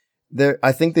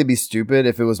 I think they'd be stupid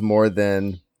if it was more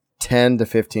than $10 to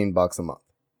 $15 a month,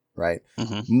 right?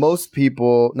 Most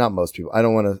people, not most people, I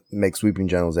don't want to make sweeping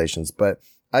generalizations, but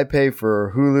I pay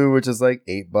for Hulu, which is like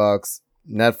 $8,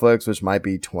 Netflix, which might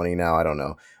be 20 now, I don't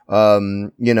know.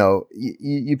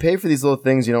 You pay for these little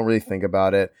things, you don't really think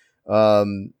about it.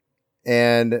 And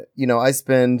I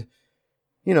spend,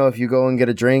 if you go and get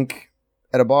a drink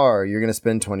at a bar, you're going to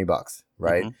spend $20,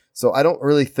 right? So I don't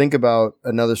really think about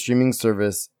another streaming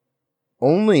service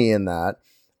only in that.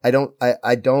 I want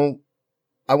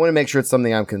to make sure it's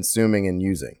something I'm consuming and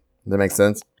using. Does that make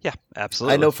sense? Yeah,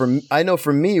 absolutely. I know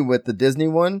for me with the Disney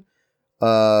one,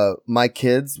 my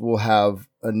kids will have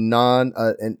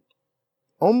an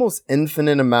almost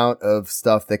infinite amount of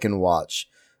stuff they can watch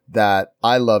that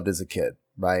I loved as a kid,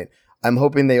 right? I'm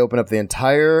hoping they open up the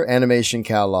entire animation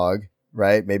catalog,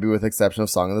 right? Maybe with the exception of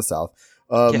Song of the South.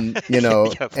 Let's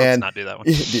not do that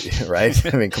one.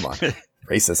 Right? I mean, come on.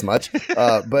 Racist much.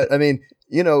 But I mean,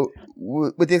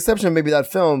 with the exception of maybe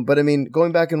that film, but I mean,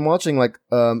 going back and watching like,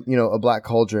 a Black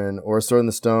Cauldron or a Sword in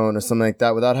the Stone or something like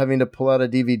that without having to pull out a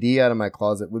DVD out of my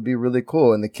closet would be really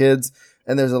cool. And the kids,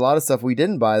 and there's a lot of stuff we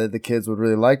didn't buy that the kids would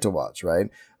really like to watch, right?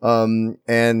 And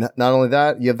not only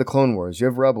that, you have the Clone Wars, you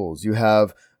have Rebels, you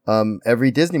have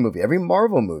every Disney movie, every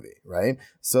Marvel movie, right?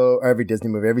 So every Disney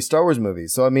movie, every Star Wars movie.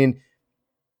 So I mean,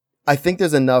 I think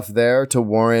there's enough there to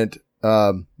warrant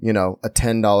a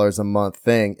 $10 a month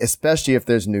thing, especially if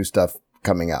there's new stuff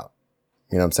coming out.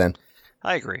 You know what I'm saying?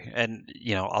 I agree. And,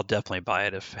 I'll definitely buy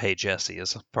it if Hey Jesse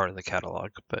is a part of the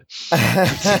catalog. But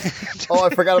oh, I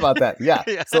forgot about that. Yeah.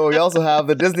 So we also have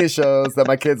the Disney shows that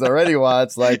my kids already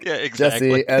watch, like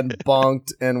Jesse and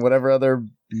Bonked and whatever other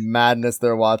madness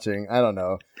they're watching. I don't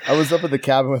know. I was up at the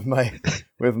cabin with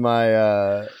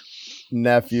my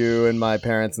nephew and my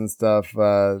parents and stuff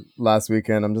last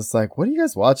weekend. I'm just like, what are you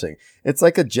guys watching? It's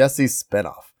like a Jesse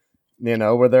spinoff,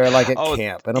 where they're like at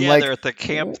camp, and I'm like, they're at the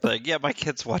camp thing. Yeah, my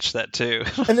kids watch that too.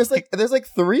 And there's like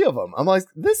 3 of them. I'm like,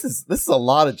 this is a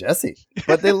lot of Jesse,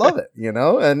 but they love it,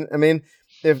 And I mean,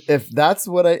 if that's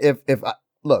what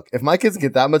if my kids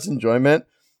get that much enjoyment,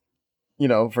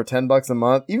 for $10 a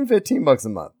month, even $15 a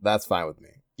month, that's fine with me.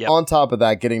 Yep. On top of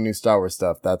that, getting new Star Wars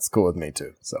stuff, that's cool with me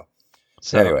too. So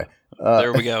anyway.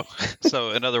 There we go.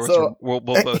 So in other words, we'll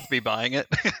both be buying it.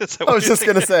 I was just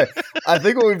going to say, I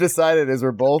think what we've decided is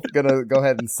we're both going to go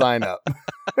ahead and sign up.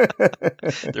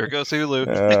 There goes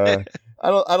Hulu. I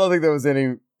don't think there was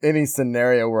any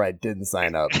scenario where I didn't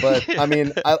sign up, but I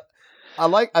mean,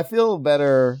 I feel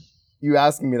better you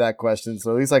asking me that question, so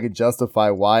at least I could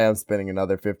justify why I'm spending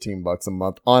another $15 a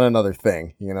month on another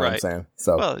thing. You know what I'm saying?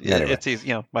 So, well, anyway. It's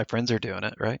easy. My friends are doing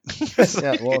it, right?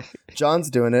 Yeah, well,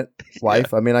 John's doing it. Wife,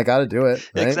 yeah. I mean, I got to do it.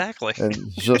 Right? Exactly.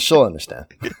 And she'll understand.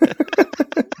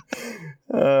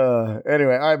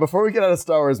 Anyway, all right. Before we get out of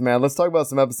Star Wars, man, let's talk about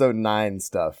some Episode 9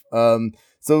 stuff.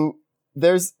 So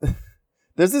there's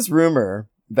this rumor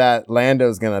that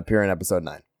Lando's going to appear in Episode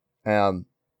 9.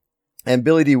 And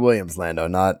Billy D. Williams Lando,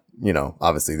 not,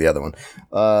 obviously the other one.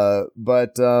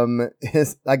 But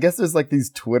I guess there's like these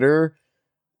Twitter,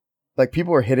 like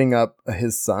people are hitting up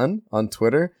his son on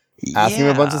Twitter, asking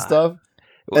him a bunch of stuff.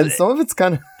 And some of it's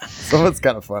kind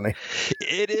of funny.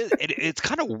 It is. It's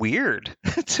kind of weird,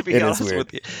 to be honest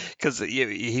with you, because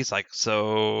he's like,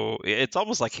 so it's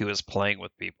almost like he was playing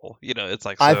with people. It's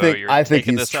like, so I think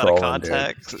he's this trolling, out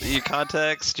of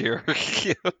context. You're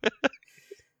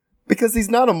because he's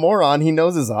not a moron. He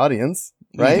knows his audience,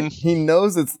 right? Mm-hmm. He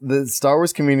knows the Star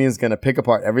Wars community is going to pick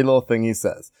apart every little thing he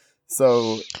says.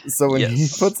 So when he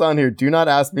puts on here, do not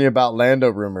ask me about Lando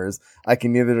rumors. I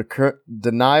can neither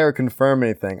deny or confirm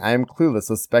anything. I am clueless,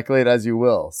 so speculate as you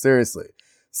will. Seriously.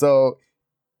 So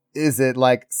is it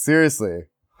like, seriously?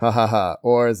 Ha ha ha.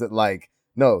 Or is it like,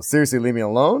 no, seriously, leave me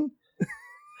alone?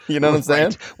 You know what I'm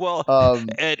saying? Well,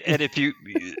 and if you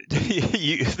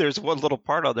there's one little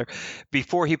part on there.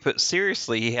 Before he put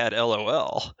seriously, he had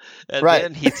LOL. And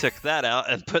then he took that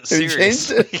out and put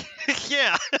seriously.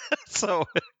 Yeah. So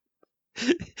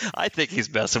I think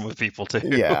he's messing with people too.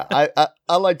 Yeah,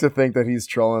 I like to think that he's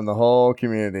trolling the whole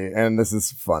community, and this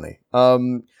is funny. I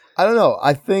don't know.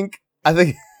 I think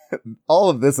all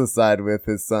of this aside with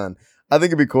his son, I think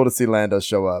it'd be cool to see Lando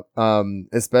show up,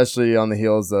 especially on the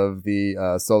heels of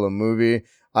the Solo movie.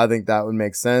 I think that would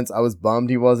make sense. I was bummed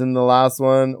he wasn't in the last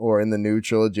one or in the new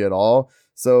trilogy at all.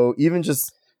 So even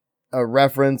just a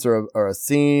reference or a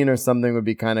scene or something would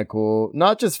be kind of cool.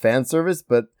 Not just fan service,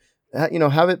 but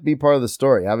have it be part of the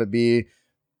story. Have it be,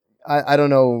 I don't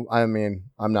know. I mean,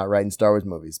 I'm not writing Star Wars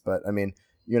movies, but I mean,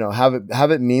 have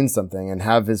it mean something and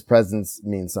have his presence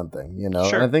mean something,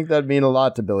 Sure. And I think that'd mean a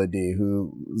lot to Billy D,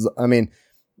 who, I mean,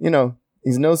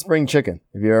 he's no spring chicken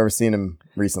if you've ever seen him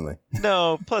recently.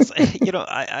 No, plus,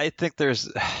 I think there's,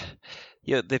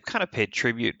 they've kind of paid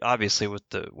tribute, obviously, with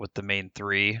the main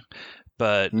three,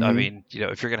 but I mean,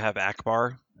 if you're going to have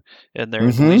Akbar in there,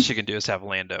 the least you can do is have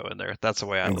Lando in there. That's the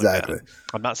way I look at it.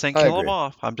 I'm not saying kill him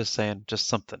off. I'm just saying just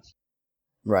something.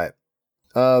 Right.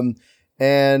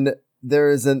 And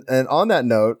there is and on that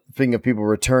note, speaking of people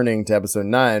returning to episode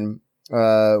 9,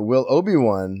 will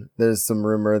Obi-Wan, there's some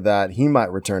rumor that he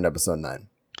might return to episode 9.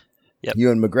 Yep.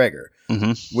 Ewan McGregor,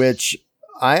 which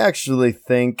I actually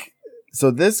think, so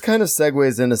this kind of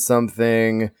segues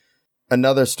into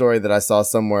another story that I saw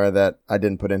somewhere that I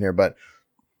didn't put in here, but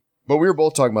we were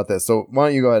both talking about this, so why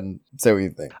don't you go ahead and say what you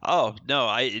think? Oh, no,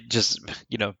 I just,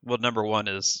 number one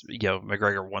is,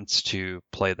 McGregor wants to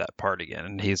play that part again,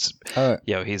 and he's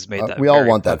made that. We all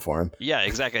want that for him. Yeah,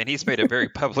 exactly, and he's made it very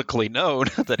publicly known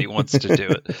that he wants to do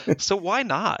it. So why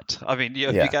not? I mean,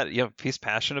 if he's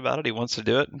passionate about it, he wants to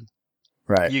do it.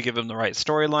 Right. You give him the right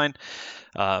storyline.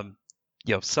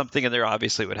 Something in there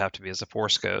obviously would have to be as a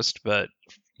Force ghost, but,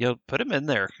 put him in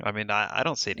there. I mean, I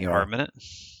don't see any harm in it.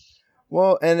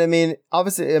 Well, and I mean,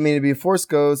 obviously, it'd be a Force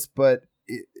ghost, but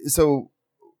so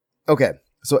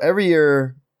every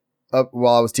year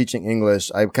while I was teaching English,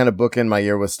 I kind of bookend my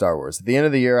year with Star Wars. At the end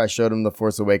of the year, I showed them The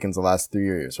Force Awakens the last 3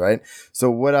 years, right?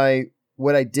 So what I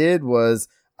did was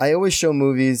I always show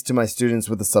movies to my students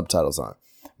with the subtitles on,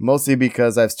 mostly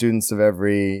because I have students of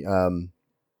every,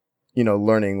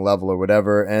 learning level or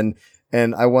whatever.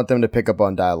 And I want them to pick up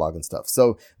on dialogue and stuff.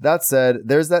 So that said,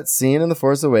 there's that scene in The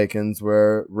Force Awakens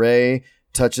where Rey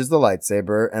touches the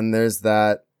lightsaber and there's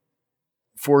that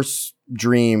Force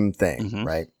dream thing,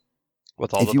 right?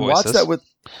 With all the voices.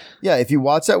 If you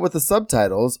watch that with the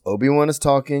subtitles, Obi-Wan is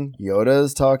talking, Yoda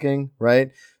is talking,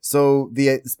 right? So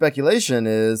the speculation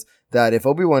is that if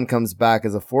Obi-Wan comes back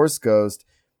as a Force ghost,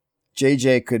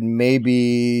 JJ could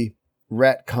maybe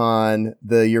retcon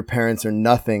the your parents are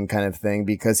nothing kind of thing,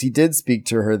 because he did speak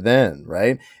to her then,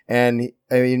 right? And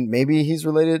I mean, maybe he's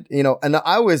related, and I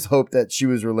always hoped that she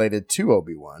was related to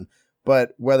Obi-Wan,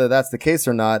 but whether that's the case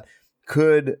or not,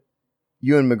 could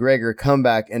Ewan McGregor come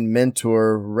back and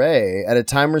mentor Rey at a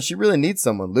time where she really needs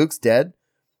someone? Luke's dead,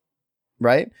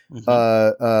 right?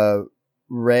 Kylo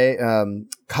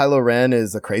Ren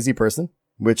is a crazy person,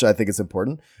 which I think is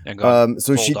important. And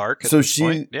so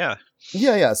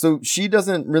she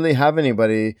doesn't really have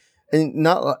anybody, and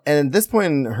at this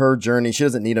point in her journey, she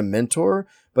doesn't need a mentor.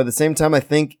 But at the same time, I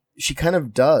think she kind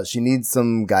of does. She needs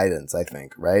some guidance, I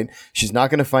think, right? She's not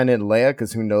going to find it in Leia,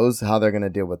 because who knows how they're going to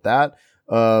deal with that.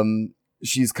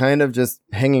 She's kind of just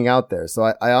hanging out there.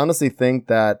 So I honestly think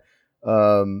that,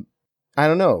 I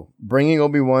don't know, bringing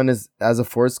Obi-Wan as a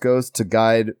Force ghost to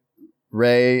guide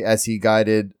Rey as he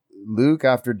guided Luke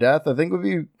after death, I think would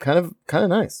be kind of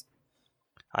nice.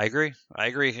 I agree.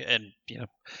 And,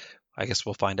 I guess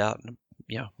we'll find out in,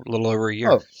 a little over a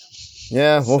year.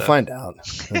 Yeah, we'll find out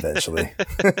eventually.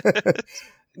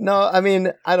 No, I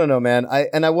mean, I don't know, man.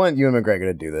 I want Ewan McGregor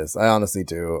to do this. I honestly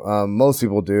do. Most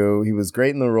people do. He was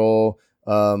great in the role.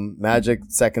 Magic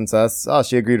seconds us. Oh,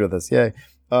 she agreed with us. Yay.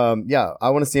 Yeah, I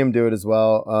want to see him do it as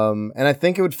well. And I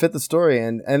think it would fit the story.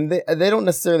 And they don't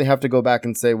necessarily have to go back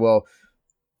and say, well,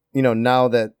 now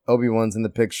that Obi-Wan's in the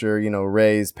picture,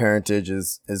 Rey's parentage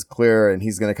is clear and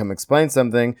he's going to come explain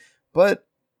something. But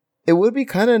it would be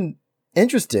kind of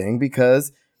interesting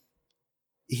because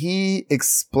he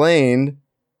explained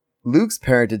Luke's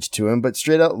parentage to him, but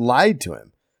straight out lied to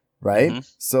him, right? Mm-hmm.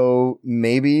 So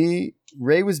maybe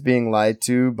Rey was being lied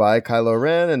to by Kylo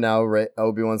Ren, and now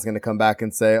Obi-Wan's going to come back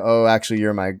and say, oh, actually,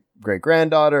 you're my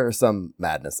great-granddaughter, or some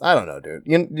madness. I don't know, dude.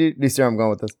 Do you see where I'm going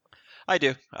with this? I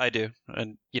do.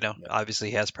 And,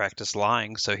 obviously he has practiced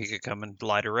lying, so he could come and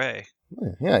lie to Rey.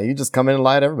 Yeah, you just come in and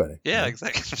lie to everybody. Yeah,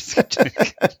 exactly.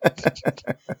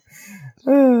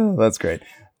 Oh, that's great.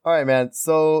 All right, man.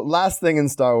 So last thing in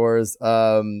Star Wars,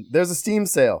 there's a Steam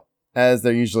sale, as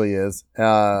there usually is.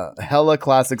 Hella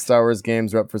classic Star Wars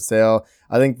games are up for sale.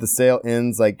 I think the sale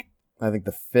ends the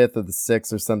 5th or the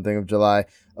 6th or something of July.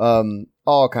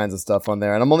 All kinds of stuff on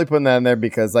there. And I'm only putting that in there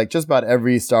because just about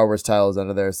every Star Wars title is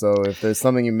under there. So if there's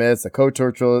something you miss, a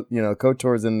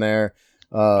KOTOR's in there.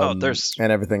 There's and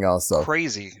everything else. So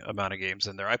crazy amount of games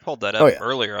in there. I pulled that up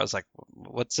earlier. I was like,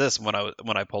 "What's this?" When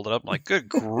I pulled it up, I'm like, "Good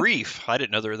grief! I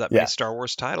didn't know there were that many Star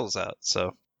Wars titles out."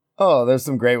 So, there's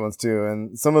some great ones too,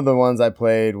 and some of the ones I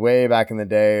played way back in the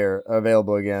day are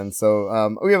available again.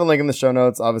 So, we have a link in the show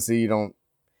notes. Obviously,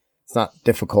 it's not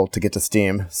difficult to get to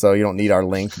Steam, so you don't need our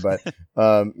link. But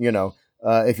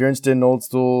if you're interested in old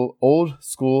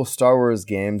school Star Wars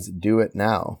games, do it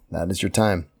now. That is your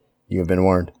time. You have been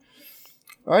warned.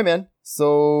 All right, man.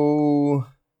 So,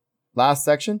 last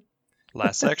section?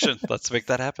 Let's make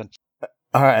that happen.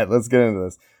 All right, let's get into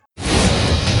this.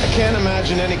 I can't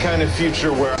imagine any kind of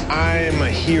future where I'm a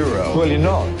hero. Well, you're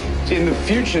not. In the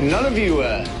future, none of you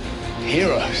are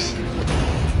heroes.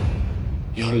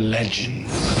 You're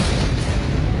legends.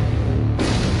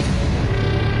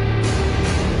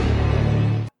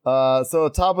 So,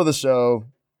 top of the show,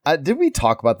 did we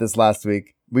talk about this last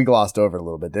week? We glossed over it a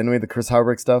little bit, didn't we? The Chris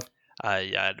Hardwick stuff?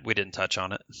 Yeah, we didn't touch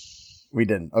on it. We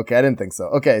didn't. Okay, I didn't think so.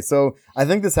 Okay, so I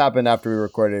think this happened after we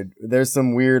recorded. There's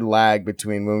some weird lag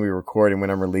between when we record and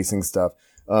when I'm releasing stuff.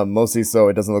 Mostly so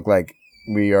it doesn't look like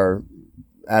we are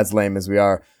as lame as we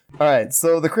are. All right,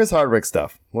 so the Chris Hardwick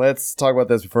stuff. Let's talk about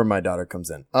this before my daughter comes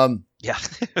in. Yeah,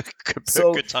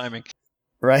 good timing.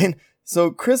 Right?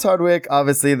 So Chris Hardwick,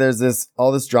 obviously there's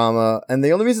all this drama, and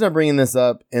the only reason I'm bringing this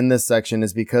up in this section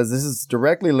is because this is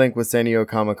directly linked with San Diego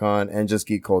Comic-Con and just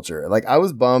geek culture. Like, I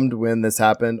was bummed when this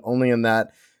happened, only in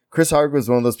that Chris Hardwick was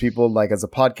one of those people, like, as a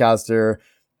podcaster,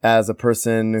 as a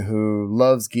person who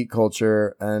loves geek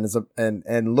culture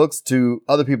and looks to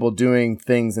other people doing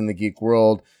things in the geek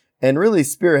world and really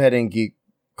spearheading geek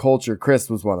culture. Chris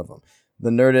was one of them. The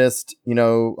Nerdist,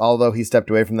 although he stepped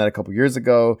away from that a couple years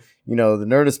ago, the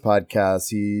Nerdist podcast,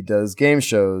 he does game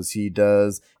shows, he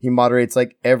moderates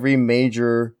like every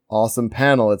major awesome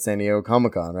panel at San Diego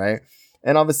Comic-Con, right?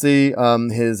 And obviously,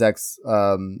 his ex-wife,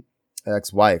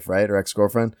 right? Or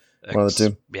ex-girlfriend? One of the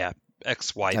two? Yeah,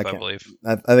 ex-wife, I believe.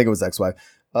 I think it was ex-wife.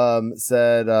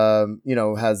 Said,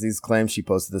 has these claims. She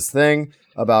posted this thing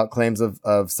about claims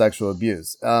of sexual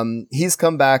abuse. He's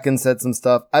come back and said some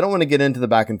stuff. I don't want to get into the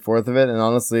back and forth of it. And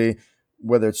honestly,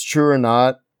 whether it's true or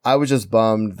not, I was just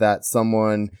bummed that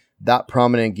someone that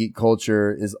prominent in geek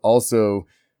culture is also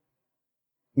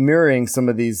mirroring some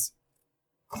of these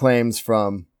claims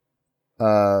from,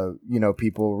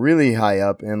 people really high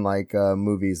up in like,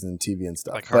 movies and TV and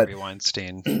stuff. Like Harvey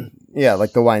Weinstein. Yeah.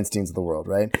 Like the Weinsteins of the world.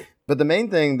 Right. But the main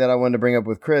thing that I wanted to bring up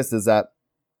with Chris is that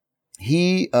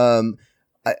he,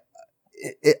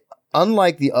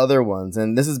 unlike the other ones,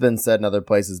 and this has been said in other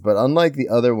places, but unlike the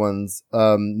other ones,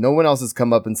 no one else has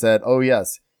come up and said, oh,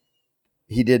 yes,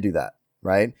 he did do that,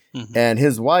 right? Mm-hmm. And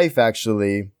his wife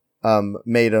actually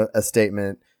made a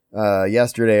statement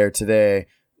yesterday or today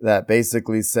that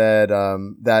basically said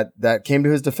that came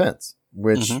to his defense,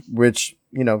 which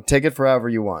take it for however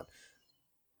you want.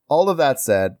 All of that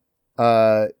said,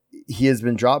 he has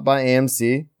been dropped by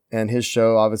AMC, and his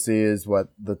show obviously is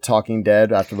The Talking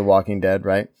Dead after The Walking Dead,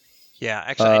 right? Yeah,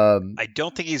 actually, I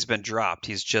don't think he's been dropped.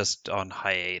 He's just on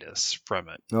hiatus from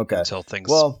it. Okay. Until things.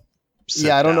 Well,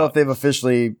 yeah, I don't know if they've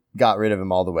officially got rid of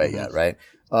him all the way yet, right?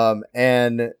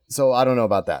 And so I don't know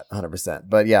about that 100%.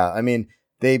 But yeah, I mean,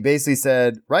 they basically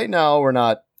said, right now we're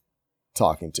not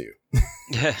talking to you.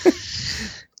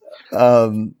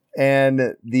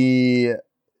 And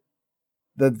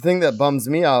the thing that bums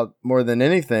me out more than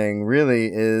anything really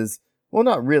is well,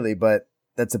 not really, but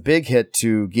that's a big hit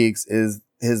to geeks is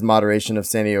his moderation of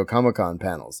San Diego Comic-Con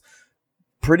panels.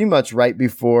 Pretty much right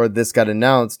before this got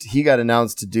announced, he got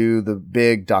announced to do the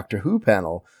big Doctor Who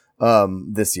panel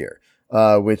this year,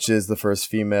 which is the first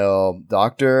female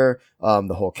Doctor.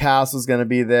 The whole cast was going to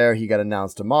be there. He got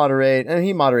announced to moderate, and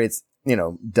he moderates,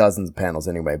 dozens of panels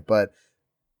anyway, but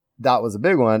that was a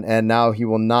big one. And now he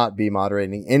will not be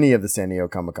moderating any of the San Diego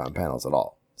Comic-Con panels at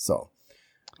all. So,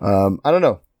 I don't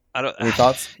know. Any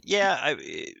thoughts? Yeah,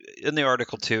 in the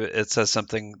article too, it says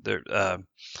something that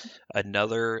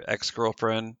another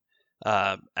ex-girlfriend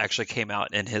actually came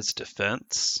out in his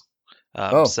defense,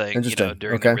 saying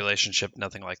during the relationship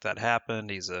nothing like that happened.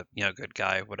 He's a good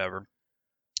guy, whatever.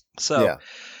 So,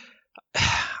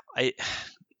 I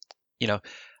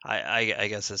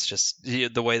guess it's just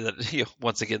the way that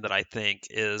once again that I think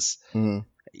is kind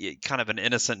of an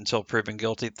innocent until proven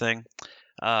guilty thing.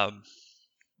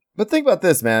 But think about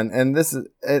this, man, and this is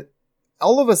it.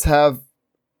 All of us have.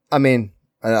 I mean,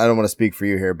 I don't want to speak for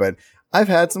you here, but I've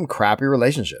had some crappy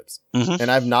relationships, and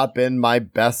I've not been my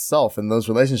best self in those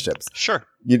relationships. Sure.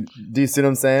 Do you see what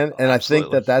I'm saying? And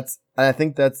Absolutely. I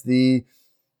think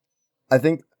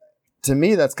to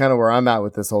me, that's kind of where I'm at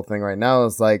with this whole thing right now.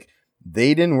 Is like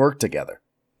they didn't work together,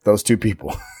 those two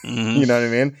people. You know what I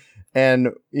mean? And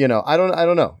I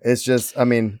don't know. It's just, I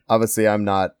mean, obviously, I'm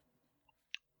not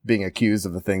being accused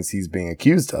of the things he's being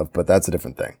accused of, but that's a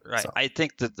different thing. Right. So. I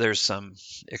think that there's some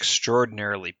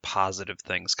extraordinarily positive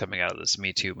things coming out of this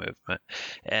Me Too movement.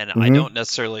 And I don't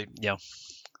necessarily,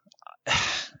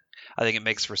 I think it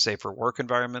makes for safer work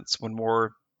environments when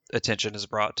more attention is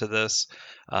brought to this.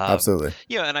 Absolutely.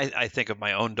 And I think of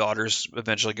my own daughters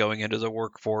eventually going into the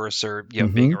workforce or,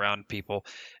 being around people,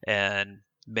 and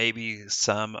maybe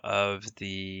some of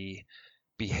the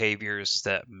behaviors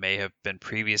that may have been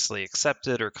previously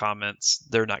accepted or comments,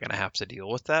 they're not going to have to deal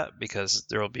with that because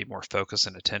there will be more focus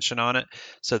and attention on it.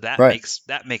 So that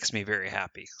makes me very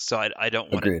happy. So I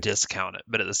don't want to discount it,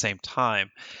 but at the same time,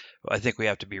 I think we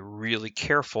have to be really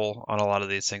careful on a lot of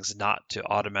these things, not to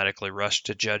automatically rush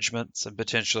to judgments and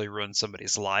potentially ruin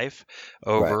somebody's life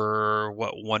over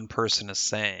what one person is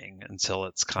saying until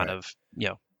it's kind of,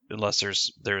 unless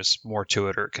there's more to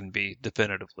it or it can be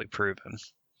definitively proven.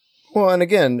 Well, and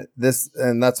again,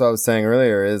 and that's what I was saying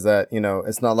earlier, is that,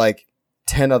 it's not like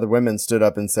 10 other women stood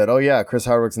up and said, oh yeah, Chris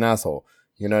Hardwick's an asshole.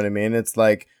 You know what I mean? It's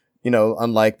like,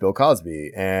 unlike Bill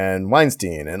Cosby and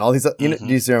Weinstein and all these, do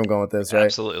you see where I'm going with this, right?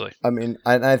 Absolutely. I mean,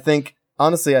 I think,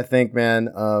 honestly, man,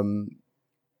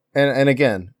 and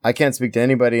again, I can't speak to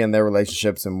anybody and their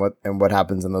relationships and what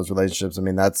happens in those relationships. I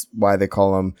mean, that's why they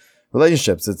call them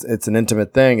relationships. It's an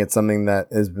intimate thing. It's something that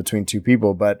is between two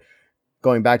people. But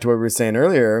going back to what we were saying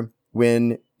earlier,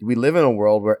 when we live in a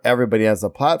world where everybody has a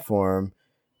platform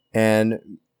and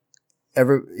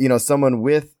someone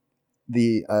with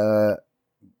the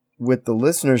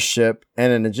listenership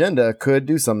and an agenda could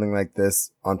do something like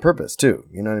this on purpose too.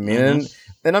 You know what I mean?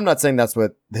 And I'm not saying that's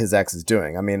what his ex is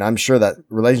doing. I mean, I'm sure that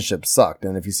relationship sucked.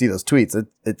 And if you see those tweets,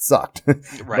 it sucked.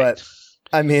 Right. But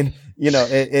I mean,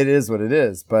 it is what it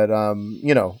is. But,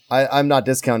 I'm not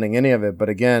discounting any of it. But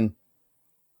again,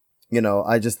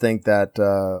 I just think that,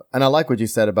 and I like what you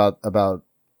said about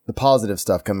the positive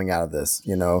stuff coming out of this.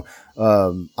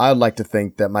 I'd like to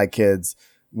think that my kids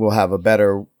will have a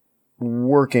better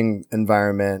working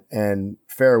environment and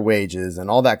fair wages and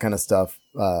all that kind of stuff,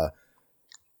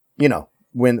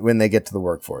 when they get to the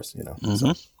workforce,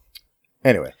 So,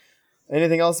 anyway,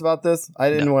 anything else about this? I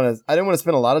didn't want to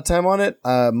spend a lot of time on it.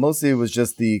 Mostly it was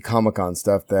just the Comic-Con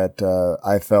stuff that,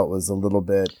 I felt was a little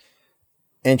bit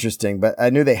interesting, but I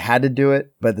knew they had to do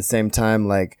it. But at the same time,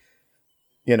 like,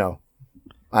 I don't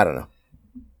know.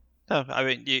 No, I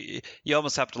mean, you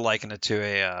almost have to liken it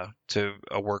to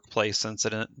a workplace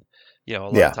incident. A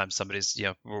lot of times somebody's,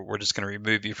 we're just going to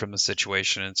remove you from the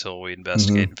situation until we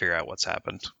investigate and figure out what's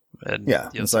happened. And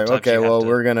it's like, okay, well,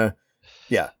 we're gonna,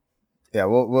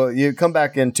 well, you come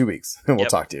back in 2 weeks and we'll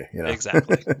talk to you.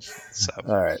 Exactly. So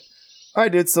All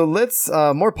right, dude. So let's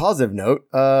more positive note.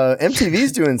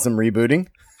 MTV's doing some rebooting.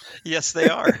 Yes, they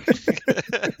are.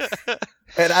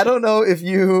 And I don't know if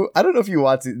you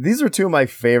watch these are two of my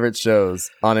favorite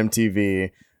shows on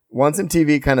MTV. Once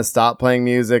MTV kind of stopped playing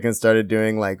music and started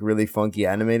doing like really funky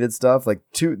animated stuff, like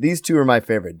these two are my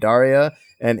favorite, Daria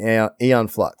and Aeon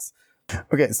Flux.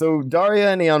 Okay, so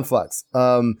Daria and Aeon Flux.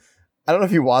 I don't know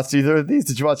if you watched either of these.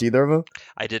 Did you watch either of them?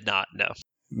 I did not. No.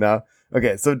 No.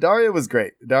 Okay, so Daria was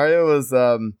great. Daria was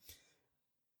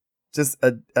just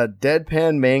a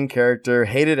deadpan main character,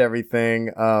 hated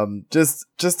everything.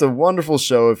 Just a wonderful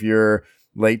show if you're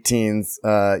late teens,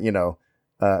 early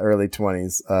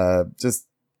 20s. Just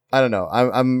I don't know.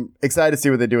 I'm excited to see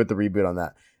what they do with the reboot on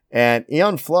that. And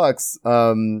Aeon Flux,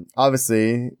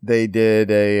 obviously they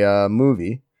did a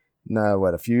movie.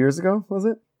 A few years ago was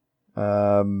it?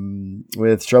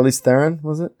 With Charlize Theron,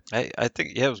 was it? I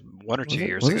think it was 1 or 2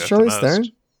 years ago. Was it Charlize Theron?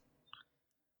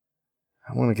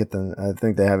 I want to get I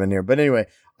think they have it in here. But anyway,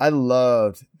 I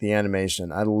loved the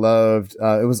animation. I loved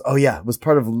it was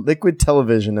part of Liquid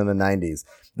Television in the 90s.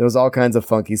 There was all kinds of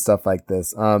funky stuff like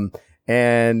this.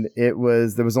 And there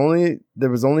was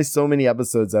only so many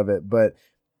episodes of it, but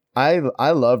I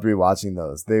loved rewatching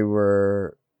those. They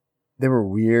were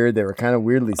weird. They were kind of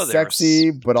weirdly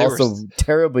sexy, but also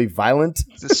terribly violent.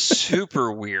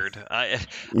 Super weird. I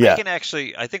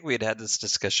think we had this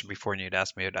discussion before, and you'd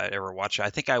asked me if I'd ever watch it.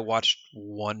 I think I watched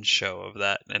one show of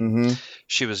that, and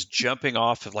she was jumping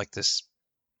off of like this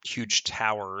huge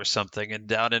tower or something, and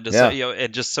down into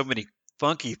and just so many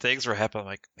funky things were happening. I'm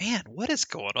like, man, what is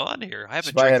going on here? I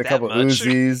haven't drank had a couple that much.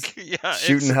 Uzis,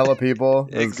 shooting hella people.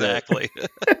 Exactly.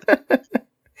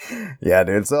 Yeah,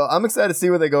 dude. So I'm excited to see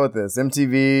where they go with this.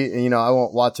 MTV, I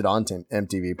won't watch it on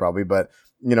MTV probably, but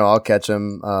I'll catch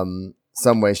them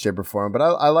some way, shape, or form. But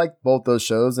I like both those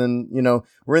shows, and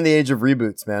we're in the age of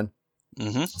reboots, man.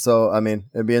 Mm-hmm. So I mean,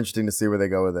 it'd be interesting to see where they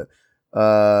go with it.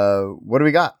 What do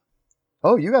we got?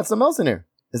 Oh, you got something else in here.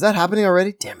 Is that happening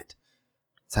already? Damn it.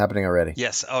 It's happening already.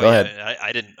 Yes. Oh, Go yeah.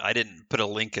 ahead. I didn't put a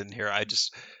link in here. I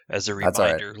just, as a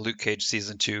reminder, Luke Cage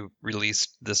season 2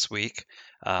 released this week.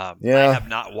 I have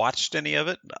not watched any of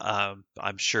it.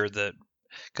 I'm sure that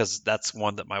because that's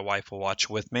one that my wife will watch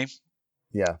with me.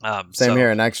 Yeah. Same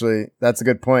here. And actually, that's a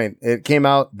good point. It came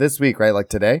out this week, right? Like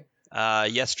today?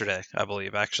 Yesterday, I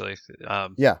believe, actually.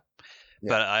 Yeah.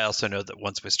 But I also know that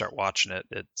once we start watching it,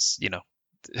 it's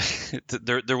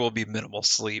there will be minimal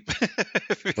sleep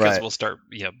because we'll start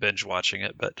binge watching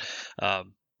it. But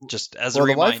just as a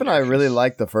reminder, the wife and I really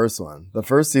liked the first one. The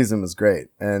first season was great,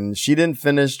 and she didn't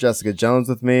finish Jessica Jones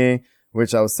with me,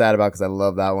 which I was sad about because I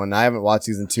love that one. I haven't watched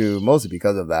season 2 mostly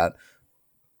because of that.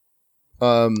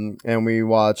 And we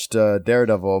watched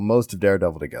Daredevil, most of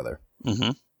Daredevil together.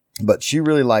 Mm-hmm. But she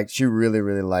really liked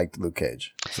Luke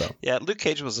Cage. So yeah, Luke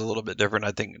Cage was a little bit different.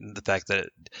 I think the fact that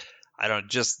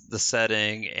just the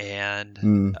setting and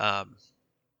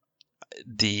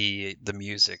the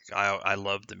music. I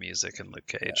love the music in Luke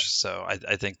Cage, so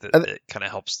I think that it kind of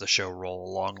helps the show roll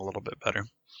along a little bit better.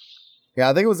 Yeah,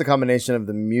 I think it was a combination of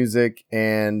the music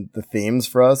and the themes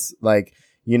for us, like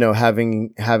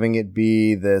having it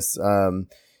be this, focusing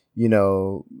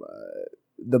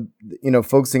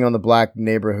on the black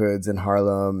neighborhoods in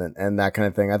Harlem and that kind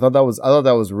of thing. I thought that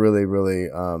was really, really,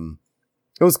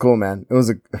 it was cool, man. It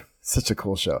was such a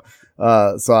cool show.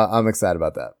 So I'm excited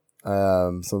about that.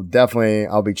 So definitely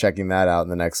I'll be checking that out in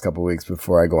the next couple weeks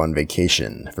before I go on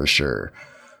vacation for sure.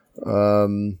 All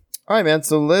right, man.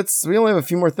 So we only have a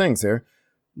few more things here.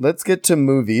 Let's get to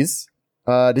movies.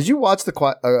 Did you watch A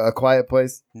Quiet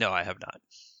Place? No, I have not.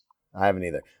 I haven't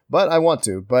either, but I want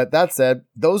to. But that said,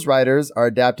 those writers are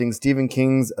adapting Stephen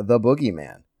King's The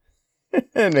Boogeyman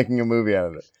and making a movie out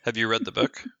of it. Have you read the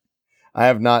book? I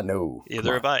have not. No.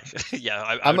 Either have I. Yeah,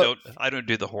 I don't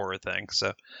do the horror thing.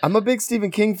 So I'm a big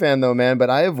Stephen King fan though, man. But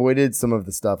I avoided some of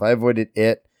the stuff. I avoided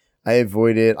it. I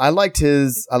liked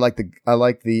the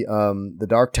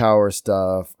Dark Tower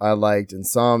stuff. I liked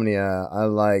Insomnia.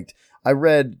 I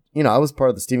read, I was part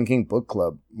of the Stephen King book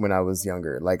club when I was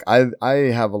younger. Like I used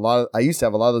to have a lot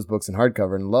of those books in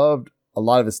hardcover and loved a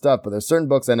lot of his stuff, but there's certain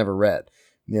books I never read,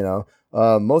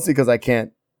 mostly because I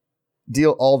can't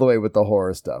deal all the way with the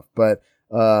horror stuff. But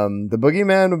The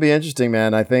Boogeyman would be interesting,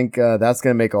 man. I think that's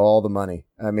going to make all the money.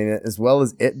 I mean, as well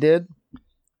as it did.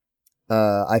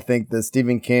 I think the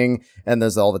Stephen King, and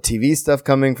there's all the TV stuff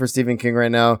coming for Stephen King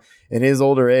right now. In his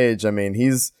older age, I mean,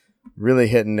 he's really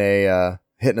hitting a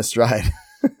stride.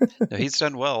 No, he's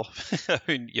done well. I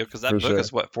mean, because that book is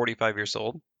 45 years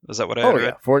old. Is that what I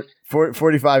read? Yeah,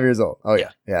 45 years old. Oh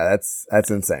yeah,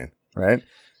 that's insane, right?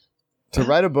 To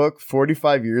write a book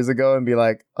 45 years ago and be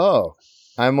like, oh,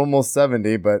 I'm almost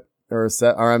 70, or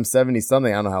I'm 70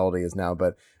 something. I don't know how old he is now,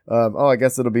 but I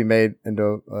guess it'll be made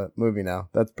into a movie now.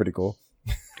 That's pretty cool.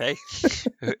 Okay.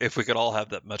 If we could all have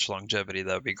that much longevity,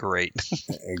 that would be great.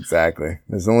 Exactly.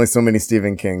 There's only so many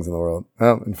Stephen Kings in the world.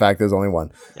 Well, in fact, there's only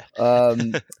one. Yeah.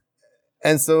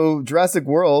 And so Jurassic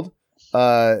World,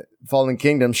 Fallen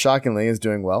Kingdom, shockingly, is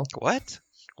doing well. What?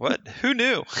 Who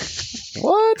knew?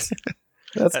 What?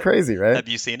 That's crazy, right? Have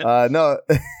you seen it? No.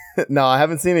 No, I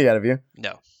haven't seen it yet. Have you?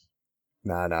 No.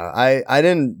 No. I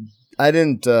didn't,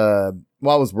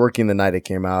 while I was working the night it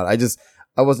came out,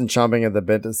 I wasn't chomping at the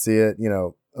bit to see it,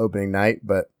 opening night,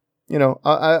 but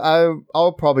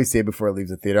I'll probably see it before it leaves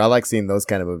the theater. I like seeing those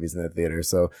kind of movies in the theater.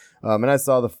 So, and I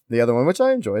saw the other one, which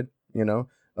I enjoyed,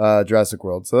 Jurassic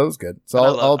World. So that was good. So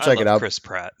I'll check it out. Chris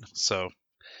Pratt. So,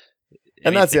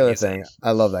 and that's the other thing.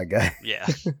 I love that guy. Yeah.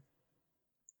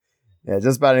 Yeah,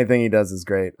 just about anything he does is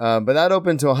great. But that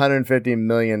opened to $150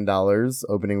 million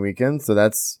opening weekend, so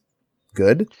that's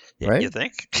good, right? You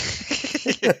think?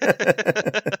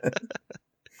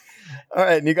 All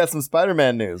right, and you got some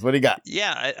Spider-Man news. What do you got?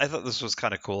 Yeah, I thought this was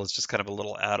kind of cool. It's just kind of a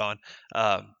little add-on.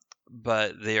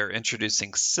 But they are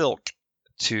introducing Silk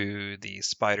to the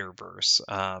Spider-Verse.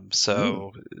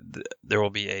 There will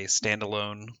be a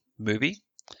standalone movie.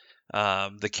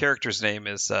 The character's name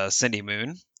is Cindy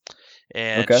Moon.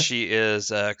 And she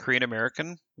is a Korean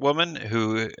American woman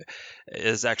who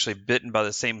is actually bitten by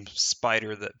the same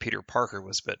spider that Peter Parker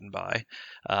was bitten by.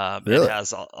 Really? It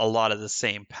has a lot of the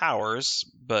same powers,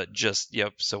 but just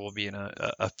so we'll be in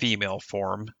a female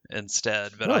form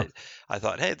instead. But I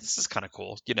thought, hey, this is kind of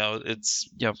cool. It's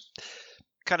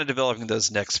kind of developing those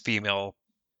next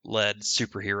female-led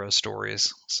superhero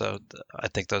stories. So I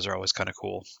think those are always kind of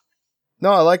cool.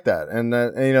 No, I like that. And,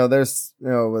 there's,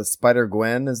 with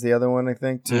Spider-Gwen is the other one, I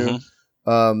think, too.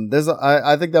 Mm-hmm.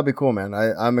 I think that'd be cool, man.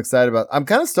 I'm excited I'm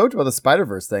kind of stoked about the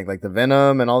Spider-Verse thing, like the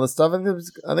Venom and all this stuff. I think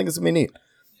it's going to be neat.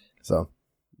 So.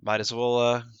 Might as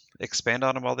well expand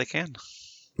on them while they can.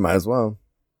 Might as well.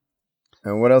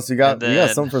 And what else you got? You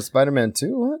got something for Spider-Man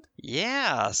 2? What?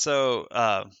 Yeah. So,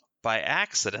 by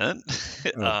accident.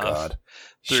 Oh, God.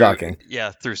 Shocking.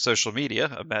 Through social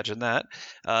media. Imagine that.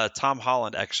 Tom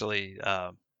Holland actually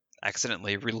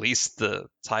accidentally released the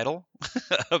title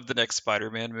of the next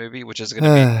Spider-Man movie, which is going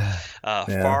to be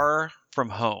Far From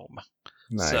Home.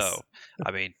 Nice. So,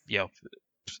 I mean,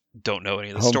 don't know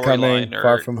any of the Homecoming, storyline or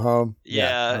Far From Home.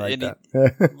 Yeah, I like that.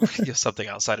 Something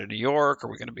outside of New York. Are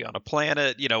we going to be on a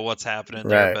planet? What's happening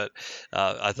there? But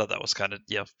I thought that was kind of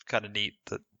neat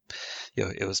that.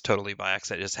 It was totally by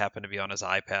accident. It just happened to be on his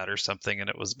iPad or something, and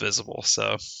it was visible.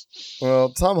 So,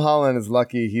 well, Tom Holland is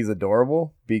lucky he's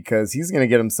adorable because he's going to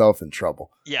get himself in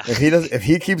trouble. Yeah, if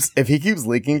he keeps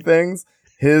leaking things,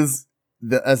 as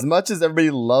much as everybody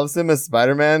loves him as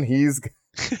Spider-Man, he's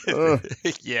gonna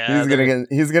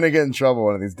get in trouble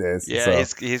one of these days. Yeah, so.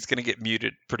 he's gonna get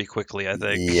muted pretty quickly, I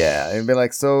think. Yeah, and be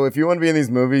like, so if you want to be in these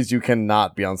movies, you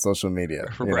cannot be on social media,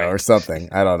 or something.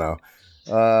 I don't know.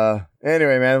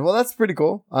 Anyway, man, well, that's pretty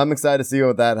cool. I'm excited to see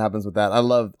what that happens with that. I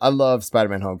love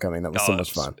Spider-Man Homecoming. That was so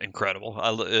much fun. Incredible.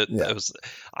 I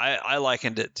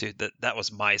likened it to that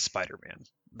was my Spider-Man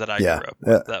that I grew up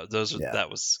with. That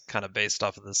was kind of based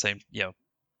off of the same,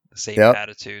 same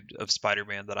attitude of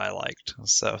Spider-Man that I liked.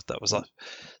 So that was an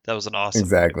awesome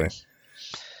exactly.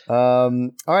 movie. All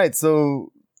right,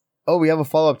 so we have a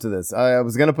follow-up to this. I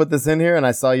was going to put this in here, and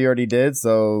I saw you already did,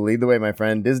 so lead the way, my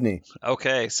friend. Disney.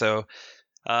 Okay, so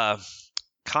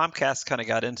Comcast kind of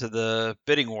got into the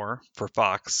bidding war for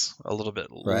Fox a little bit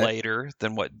later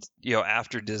than what,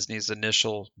 after Disney's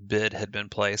initial bid had been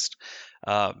placed.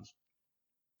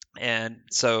 And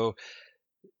so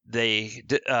Disney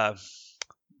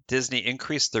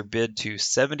increased their bid to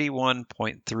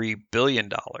 $71.3 billion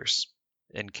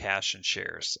in cash and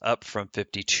shares, up from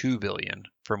 $52 billion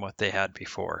from what they had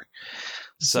before.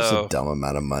 It's just a dumb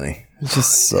amount of money. It's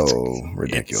just so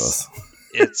ridiculous.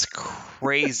 It's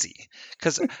crazy.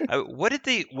 Because what did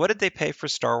they pay for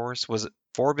Star Wars? Was it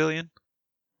 $4 billion?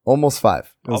 Almost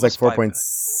 5. It was like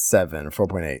 4.7 or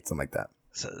 4.8, something like that.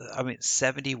 So I mean,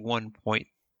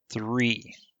 71.3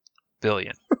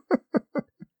 billion.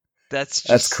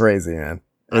 That's crazy, man.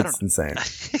 It's insane.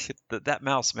 That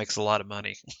mouse makes a lot of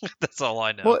money. That's all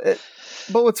I know. Well,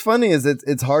 but what's funny is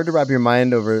it's hard to wrap your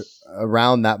mind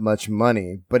around that much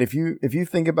money. But if you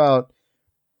think about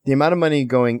the amount of money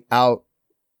going out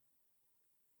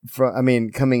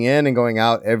coming in and going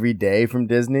out every day from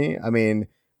Disney, I mean,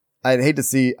 I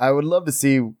would love to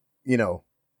see,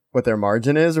 what their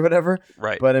margin is or whatever.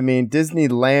 Right. But I mean,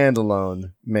 Disneyland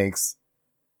alone makes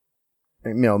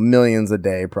millions a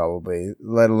day probably,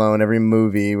 let alone every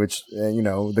movie, which,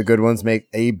 the good ones make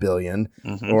 $1 billion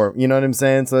or, you know what I'm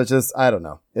saying? So it's just, I don't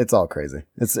know. It's all crazy.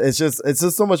 It's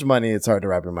just so much money. It's hard to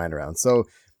wrap your mind around. So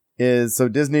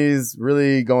Disney's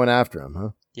really going after him, huh?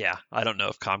 Yeah. I don't know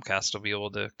if Comcast will be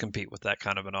able to compete with that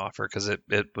kind of an offer because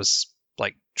it was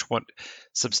like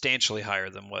substantially higher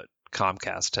than what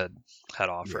Comcast had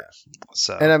offered. Yeah.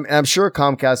 So, and I'm sure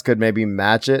Comcast could maybe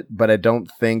match it, but I don't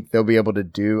think they'll be able to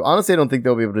do. Honestly, I don't think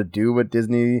they'll be able to do what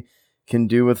Disney can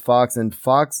do with Fox. And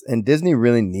Disney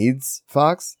really needs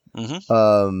Fox.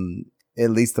 Mm-hmm. At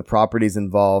least the properties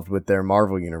involved with their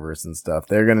Marvel universe and stuff.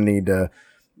 They're gonna need to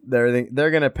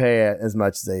they're going to pay as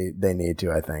much as they need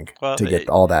to, I think, to get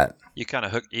all that. You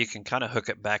can kind of hook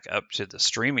it back up to the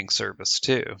streaming service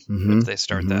too. If they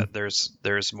start that,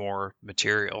 there's more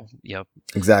material.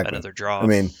 Exactly. Another draw. I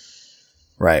mean,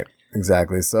 right.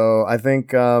 Exactly. So I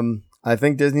think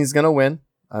Disney's going to win.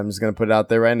 I'm just going to put it out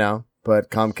there right now. But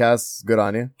Comcast, good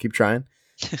on you. Keep trying.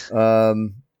 All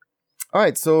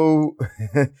right. So,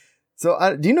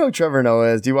 do you know who Trevor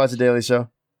Noah is? Do you watch The Daily Show?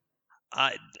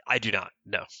 I do not.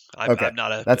 No, I'm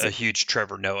not a huge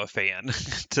Trevor Noah fan.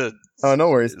 Oh, no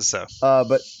worries. So,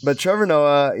 but Trevor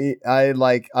Noah, I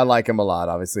like him a lot,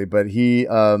 obviously. But he,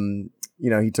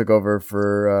 he took over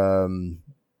for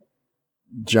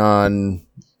John.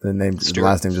 The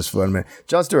last name just flew out of me.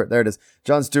 Jon Stewart. There it is.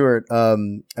 Jon Stewart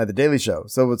at The Daily Show.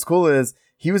 So what's cool is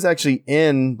he was actually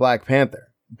in Black Panther.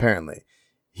 Apparently,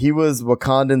 he was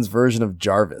Wakandan's version of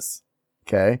Jarvis.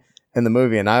 Okay. In the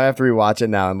movie, and I have to rewatch it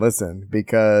now and listen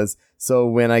because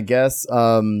when I guess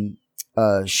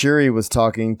Shuri was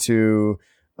talking to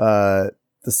the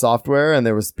software and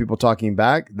there was people talking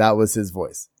back, that was his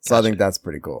voice. So gotcha. I think that's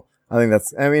pretty cool.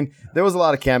 There was a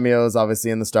lot of cameos obviously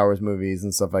in the Star Wars movies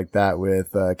and stuff like that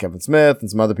with Kevin Smith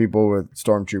and some other people with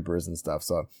stormtroopers and stuff.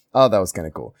 So that was kind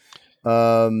of cool.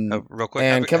 Real quick,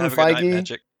 and Kevin Feige. Good night,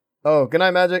 Magic. Oh, good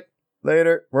night, Magic.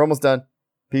 Later. We're almost done.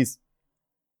 Peace.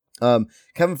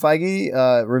 Kevin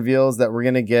Feige reveals that we're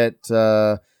going to get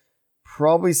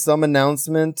probably some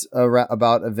announcement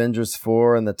about Avengers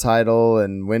 4 and the title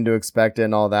and when to expect it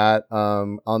and all that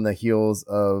on the heels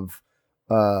of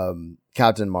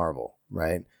Captain Marvel,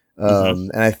 right?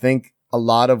 And I think a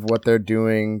lot of what they're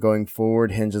doing going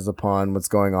forward hinges upon what's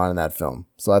going on in that film.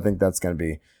 So I think that's going to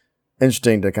be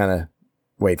interesting to kind of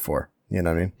wait for. You know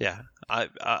what I mean? Yeah,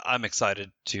 I'm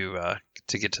excited to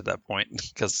get to that point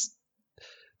because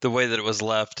the way that it was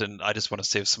left, and I just want to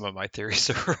see if some of my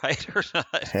theories are right or not.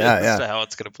 As to how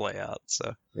it's going to play out.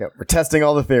 So yeah, we're testing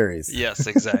all the theories. Yes,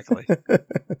 exactly.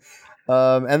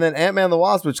 And then Ant-Man and the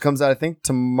Wasp, which comes out I think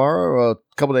tomorrow, or a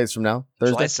couple days from now,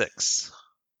 Thursday. July 6th.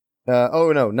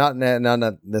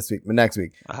 Not this week, but next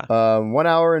week. 1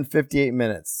 hour and 58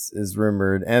 minutes is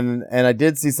rumored, and I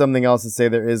did see something else to say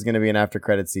there is going to be an after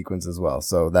credit sequence as well,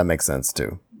 so that makes sense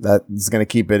too. That's going to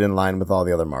keep it in line with all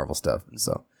the other Marvel stuff.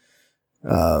 So.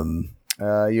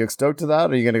 You stoked to that?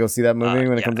 Or are you going to go see that movie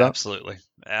when it comes out?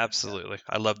 Absolutely.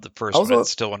 I love the first one. It's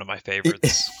still one of my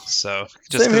favorites. So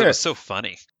just because it was so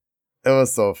funny. It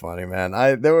was so funny,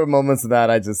 man. There were moments of that.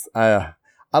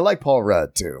 I like Paul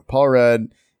Rudd too. Paul Rudd,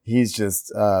 he's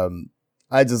just,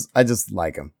 I just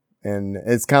like him. And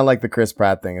it's kind of like the Chris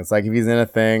Pratt thing. It's like if he's in a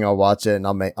thing, I'll watch it and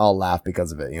I'll laugh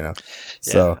because of it, you know.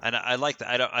 Yeah, so and I like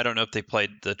that. I don't know if they played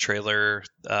the trailer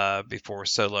before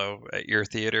Solo at your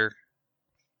theater.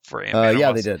 For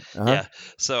yeah, they did. Uh-huh. Yeah,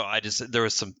 so there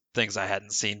was some things I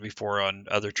hadn't seen before on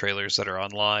other trailers that are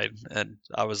online, and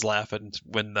I was laughing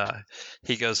when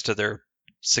he goes to their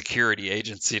security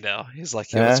agency. Now he's like,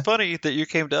 "It's funny that you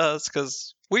came to us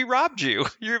because we robbed you.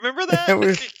 You remember that?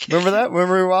 Remember that?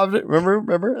 Remember we robbed it?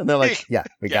 Remember?" And they're like, "Yeah,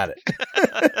 we got it."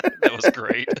 That was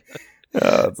great.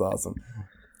 Oh, that's awesome.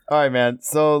 All right, man.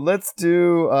 So let's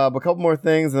do a couple more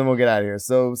things, and then we'll get out of here.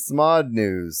 So Smod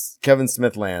news, Kevin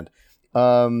Smith land. I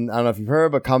don't know if you've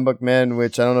heard, but Comic Book Men,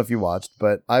 which I don't know if you watched,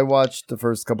 but I watched the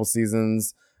first couple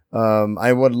seasons.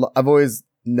 I've always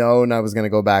known I was going to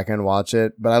go back and watch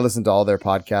it, but I listened to all their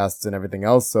podcasts and everything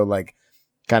else. So like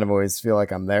kind of always feel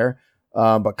like I'm there.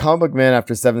 But Comic Book Men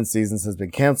after 7 seasons has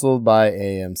been canceled by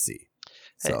AMC.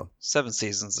 So hey, 7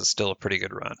 seasons is still a pretty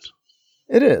good run.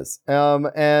 It is.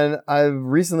 And I've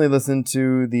recently listened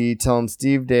to the Tell 'em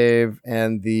Steve Dave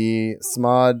and the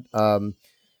Smod,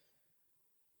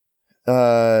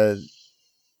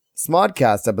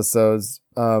 Smodcast episodes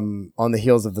on the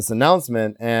heels of this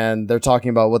announcement, and they're talking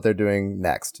about what they're doing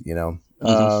next, you know.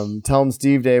 Tell 'em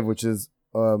Steve Dave, which is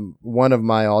one of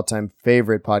my all-time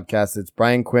favorite podcasts. It's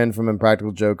Brian Quinn from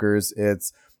Impractical Jokers.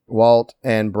 It's Walt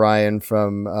and Brian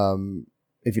from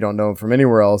if you don't know him from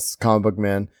anywhere else, Comic Book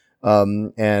Man,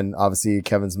 and obviously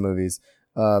Kevin's Movies.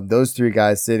 Those 3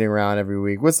 guys sitting around every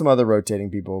week with some other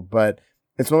rotating people, but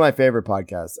it's one of my favorite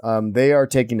podcasts. They are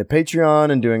taking to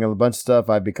Patreon and doing a bunch of stuff.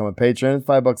 I've become a patron. It's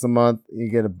 $5 a month.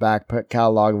 You get a back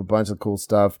catalog of a bunch of cool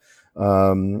stuff.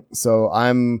 So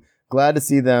I'm glad to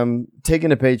see them taking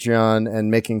to Patreon and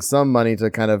making some money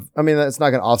to kind of, I mean, it's not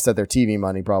going to offset their TV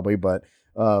money probably, but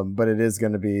it is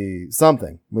going to be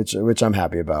something, which I'm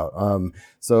happy about.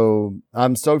 So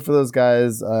I'm stoked for those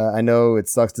guys. I know it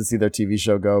sucks to see their TV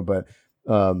show go, but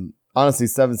honestly,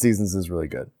 7 seasons is really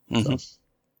good. So.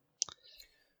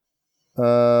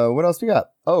 What else we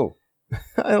got? Oh,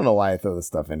 I don't know why I throw this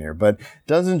stuff in here, but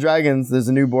Dungeons and Dragons, there's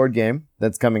a new board game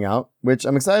that's coming out, which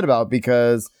I'm excited about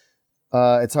because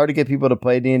it's hard to get people to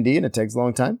play D&D and it takes a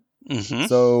long time. Mm-hmm.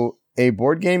 So a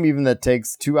board game, even that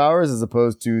takes 2 hours as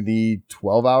opposed to the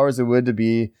 12 hours it would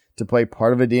to play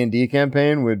part of a D&D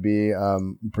campaign would be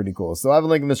pretty cool. So I have a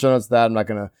link in the show notes to that. I'm not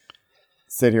going to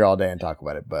sit here all day and talk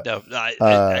about it, but no,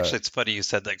 actually, it's funny you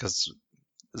said that because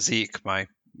Zeke, my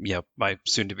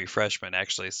soon-to-be freshman,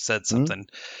 actually said something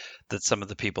that some of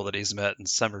the people that he's met in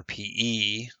summer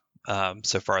PE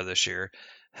so far this year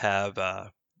have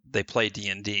they play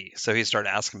D&D. So he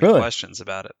started asking me questions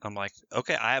about it. I'm like,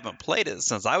 okay, I haven't played it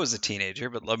since I was a teenager,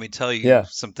 but let me tell you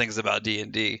some things about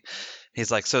D&D.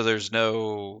 He's like, so there's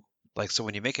no so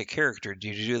when you make a character, do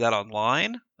you do that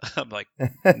online? I'm like,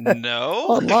 no.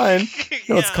 Online?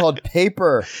 No, it's called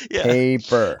paper. Yeah.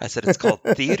 Paper. I said, it's called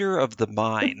theater of the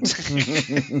mind.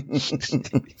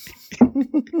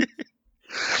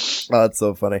 Oh, that's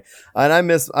so funny. And I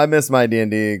miss my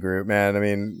D&D group, man. I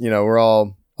mean, we're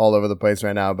all over the place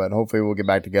right now, but hopefully we'll get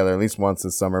back together at least once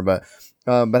this summer. But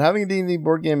having a D&D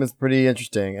board game is pretty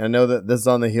interesting. And I know that this is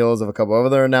on the heels of a couple of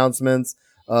other announcements.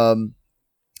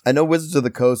 I know Wizards of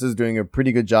the Coast is doing a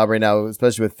pretty good job right now,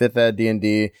 especially with 5th Ed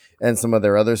D&D and some of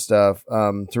their other stuff,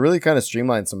 to really kind of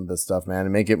streamline some of this stuff, man,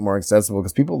 and make it more accessible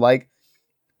because people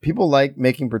like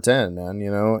making pretend,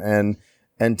 man,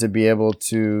 and to be able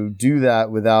to do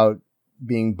that without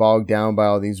being bogged down by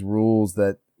all these rules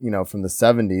that, from the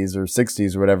 70s or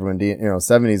 60s or whatever, when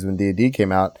 70s when D&D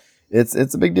came out, it's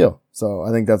a big deal. So I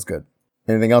think that's good.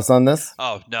 Anything else on this?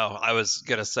 Oh, no. I was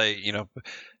going to say,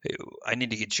 I need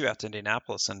to get you out to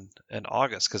Indianapolis in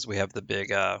August because we have the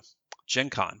big Gen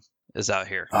Con is out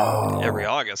here every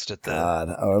August at the God,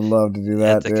 I would love to do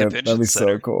that, dude. Convention That'd be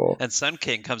Center. So cool. And Sun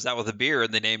King comes out with a beer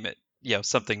and they name it,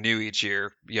 something new each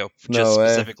year,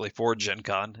 specifically for Gen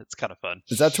Con. It's kind of fun.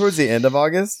 Is that towards the end of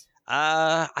August?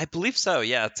 I believe so.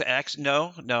 Yeah. It's actually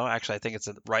no. Actually, I think it's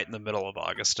right in the middle of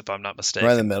August, if I'm not mistaken.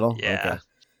 Right in the middle. Yeah. Okay.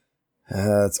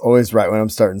 It's always right when I'm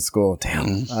starting school.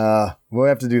 Damn. We'll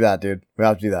have to do that, dude. We'll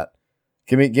have to do that.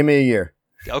 Give me a year.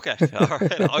 Okay. All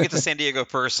right. I'll get to San Diego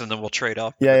first, and then we'll trade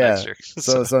off. Next year.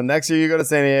 So next year you go to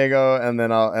San Diego, and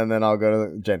then I'll go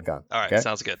to Gen Con. All right. Okay?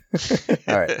 Sounds good.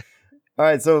 All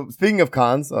right. So speaking of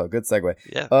cons, good segue.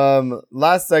 Yeah.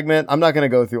 Last segment. I'm not going to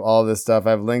go through all of this stuff. I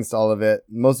have links to all of it,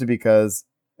 mostly because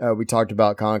we talked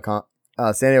about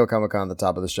San Diego Comic-Con at the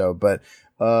top of the show, but.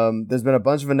 There's been a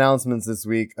bunch of announcements this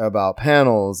week about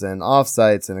panels and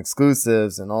offsites and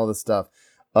exclusives and all this stuff.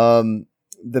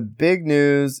 The big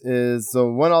news is,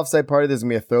 so one offsite party, there's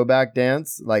going to be a throwback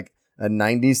dance, like a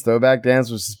 90s throwback dance,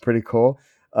 which is pretty cool.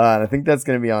 And I think that's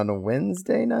going to be on a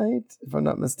Wednesday night, if I'm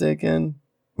not mistaken.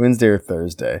 Wednesday or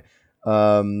Thursday.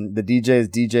 The DJ is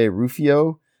DJ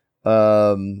Rufio.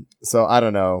 So I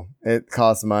don't know. It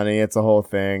costs money. It's a whole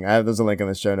thing. There's a link in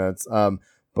the show notes.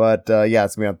 But it's going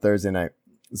to be on Thursday night.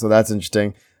 So that's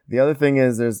interesting. The other thing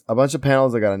is there's a bunch of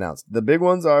panels that got announced. The big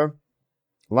ones are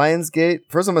Lionsgate.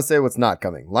 First, I'm going to say what's not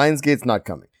coming. Lionsgate's not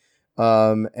coming.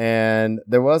 And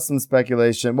there was some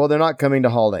speculation. Well, they're not coming to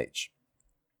Hall H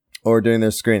or doing their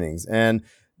screenings. And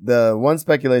the one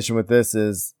speculation with this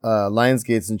is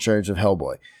Lionsgate's in charge of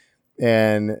Hellboy.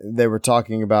 And they were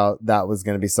talking about that was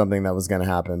going to be something that was going to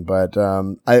happen. But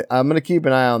I'm going to keep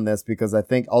an eye on this because I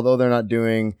think although they're not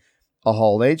doing a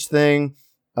Hall H thing,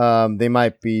 they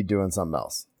might be doing something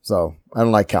else. So I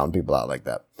don't like counting people out like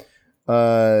that.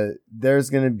 There's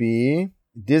going to be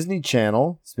Disney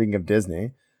Channel. Speaking of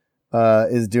Disney,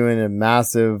 is doing a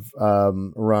massive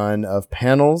run of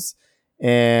panels,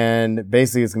 and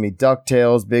basically it's going to be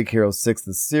DuckTales, Big Hero 6,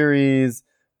 the series,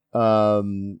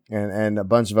 and a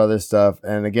bunch of other stuff.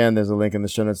 And again, there's a link in the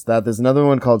show notes to that. There's another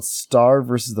one called Star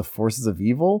versus the Forces of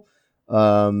Evil.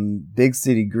 Big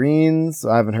City Greens. So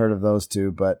I haven't heard of those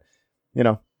two, but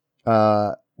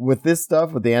with this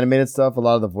stuff, with the animated stuff, a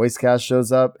lot of the voice cast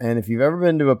shows up. And if you've ever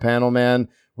been to a panel, man,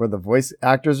 where the voice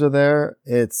actors are there,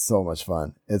 it's so much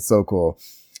fun. It's so cool.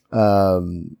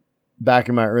 Back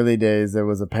in my early days, there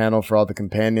was a panel for all the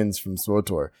companions from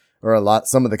SWTOR, or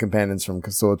some of the companions from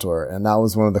SWTOR. And that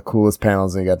was one of the coolest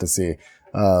panels I got to see.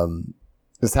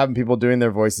 Just having people doing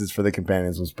their voices for the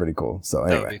companions was pretty cool. So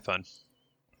anyway. That would be fun.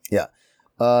 Yeah.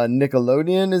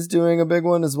 Nickelodeon is doing a big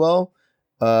one as well.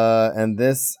 And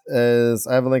this is,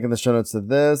 I have a link in the show notes to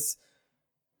this.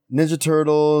 Ninja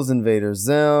Turtles, Invader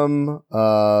Zim,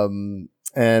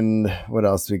 and what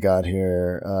else we got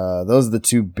here? Those are the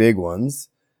two big ones.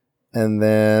 And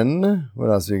then what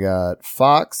else we got?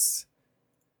 Fox.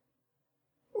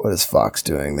 What is Fox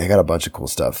doing? They got a bunch of cool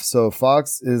stuff. So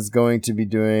Fox is going to be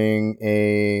doing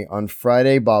on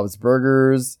Friday, Bob's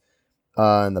Burgers.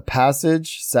 And The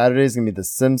Passage. Saturday is going to be The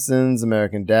Simpsons,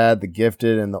 American Dad, The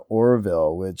Gifted, and The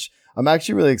Orville, which I'm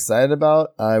actually really excited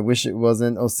about. I wish it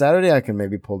wasn't. Oh, Saturday I can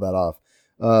maybe pull that off.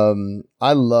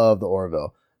 I love The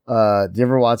Orville. Do you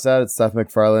ever watch that? It's Seth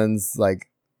MacFarlane's like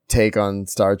take on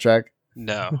Star Trek.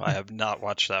 No, I have not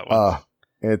watched that one.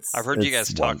 I've heard you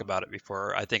guys talk about it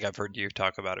before. I think I've heard you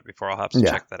talk about it before. I'll have to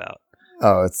check that out.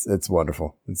 Oh, it's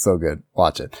wonderful. It's so good.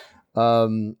 Watch it.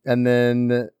 And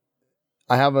then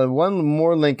I have one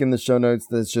more link in the show notes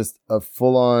that's just a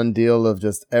full-on deal of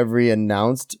just every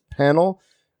announced panel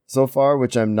so far,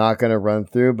 which I'm not going to run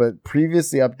through, but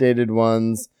previously updated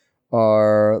ones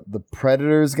are The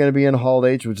Predator's going to be in Hall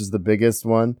H, which is the biggest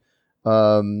one.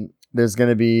 There's going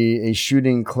to be a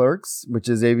Shooting Clerks, which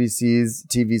is ABC's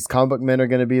TV's Comic Book Men are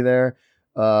going to be there.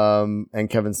 And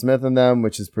Kevin Smith in them,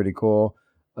 which is pretty cool.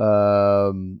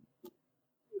 What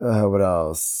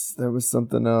else? There was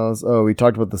something else. Oh, we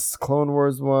talked about the Clone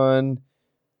Wars one.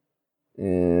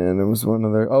 And there was one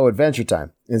other. Oh, Adventure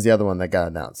Time is the other one that got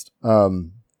announced.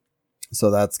 So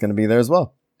that's going to be there as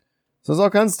well. So there's all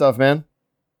kinds of stuff, man.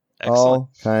 Excellent. All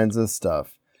kinds of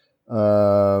stuff.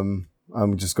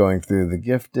 I'm just going through The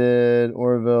Gifted,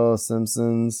 Orville,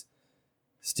 Simpsons,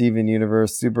 Steven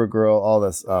Universe, Supergirl, all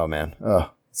this. Oh, man.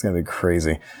 Oh, it's going to be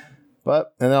crazy.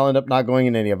 And I'll end up not going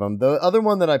in any of them. The other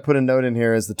one that I put a note in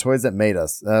here is The Toys That Made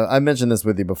Us. I mentioned this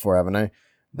with you before, haven't I?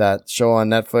 That show on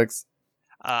Netflix.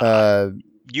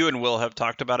 You and Will have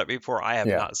talked about it before. I have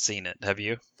not seen it. Have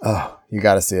you? Oh, you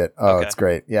got to see it. Oh, okay. It's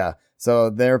great. Yeah. So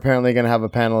they're apparently going to have a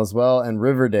panel as well. And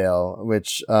Riverdale,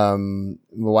 which my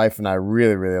wife and I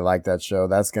really, really like that show.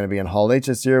 That's going to be in Hall H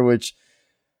this year, which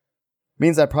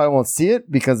means I probably won't see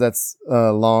it because that's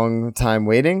a long time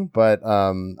waiting. But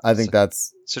I think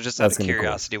that's... So just out of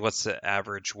curiosity, cool. What's the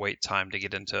average wait time to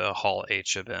get into a Hall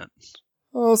H event?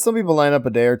 Oh, some people line up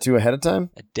a day or two ahead of time.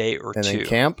 A day or two. And then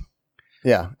camp.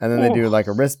 Yeah. And then they do like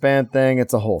a wristband thing.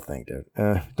 It's a whole thing, dude.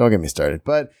 Don't get me started.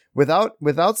 But without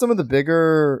some of the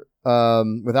bigger...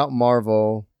 without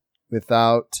Marvel,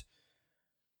 without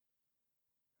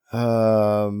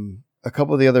a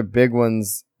couple of the other big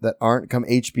ones that aren't come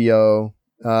HBO,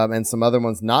 and some other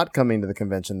ones not coming to the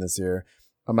convention this year,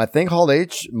 I think Hall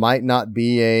H might not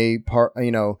be a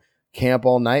camp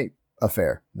all night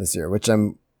affair this year, which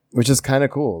is kind of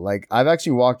cool. Like I've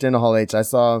actually walked into Hall H.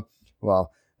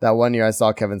 That one year I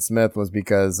saw Kevin Smith was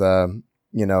because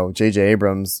J.J.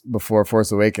 Abrams, before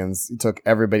Force Awakens, he took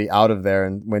everybody out of there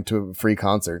and went to a free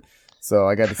concert. So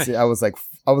I got to see, I was like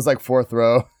fourth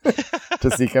row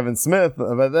to see Kevin Smith,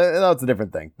 but that's a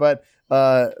different thing. But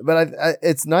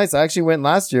it's nice. I actually went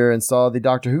last year and saw the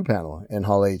Doctor Who panel in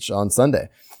Hall H on Sunday.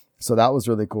 So that was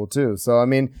really cool too. So, I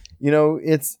mean,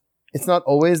 it's not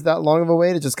always that long of a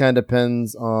wait. It just kind of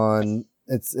depends on,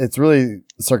 it's really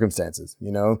circumstances,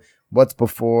 what's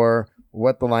before,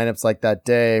 what the lineup's like that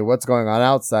day, what's going on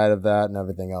outside of that and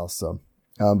everything else. So,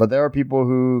 but there are people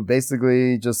who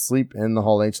basically just sleep in the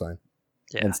Hall H line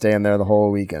and stay in there the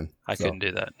whole weekend. I couldn't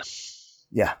do that.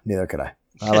 Yeah, neither could I.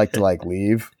 I like to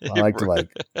leave. I like to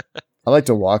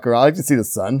walk around. I like to see the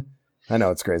sun. I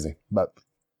know it's crazy, but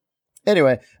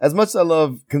anyway, as much as I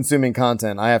love consuming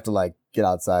content, I have to get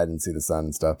outside and see the sun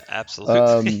and stuff.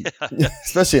 Absolutely.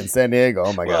 Especially in San Diego.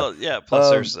 Oh my God. Well, yeah. Plus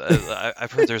there's,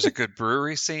 I've heard there's a good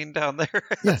brewery scene down there.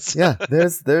 Yes. Yeah.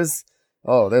 There's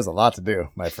a lot to do,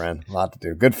 my friend. A lot to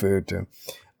do. Good food too.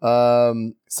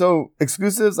 So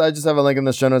exclusives, I just have a link in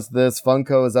the show notes to this.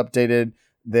 Funko has updated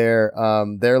their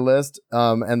list.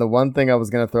 And the one thing I was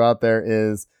going to throw out there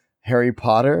is Harry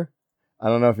Potter. I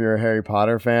don't know if you're a Harry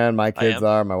Potter fan. My kids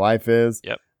are, my wife is.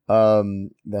 Yep.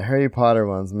 The Harry Potter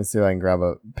ones, let me see if I can grab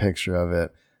a picture of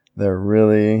it. They're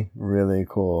really, really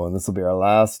cool. And this will be our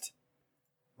last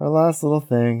little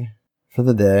thing for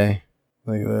the day.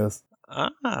 Look at this.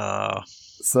 Oh.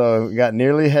 So we got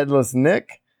Nearly Headless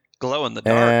Nick. Glow in the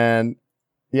dark. And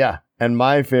yeah. And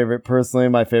my favorite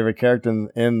character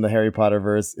in the Harry Potter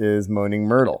verse is Moaning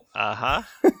Myrtle. Uh-huh.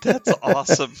 That's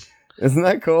awesome. Isn't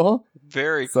that cool?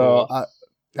 Very cool. So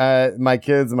my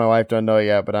kids and my wife don't know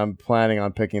yet, but I'm planning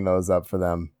on picking those up for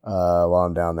them while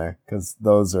I'm down there because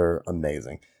those are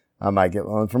amazing. I might get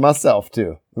one for myself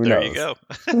too. Who knows? There you go.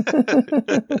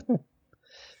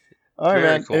 All right,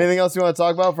 man. Cool. Anything else you want to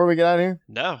talk about before we get out of here?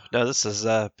 No. This has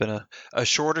been a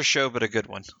shorter show, but a good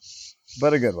one.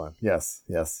 But a good one. Yes.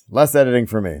 Less editing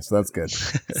for me, so that's good.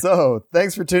 So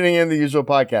thanks for tuning in to The Usual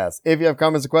Podcast. If you have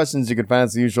comments or questions, you can find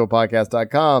us at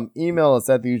theusualpodcast.com. Email us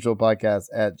at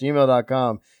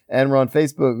theusualpodcast@gmail.com. And we're on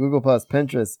Facebook, Google+,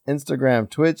 Pinterest, Instagram,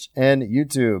 Twitch, and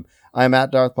YouTube. I'm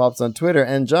at Darth Pops on Twitter,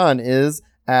 and John is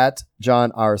at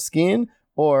John R. Skeen,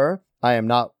 or I am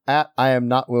not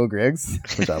Will Griggs,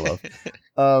 which I love.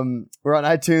 We're on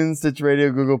iTunes, Stitcher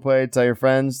Radio, Google Play. Tell your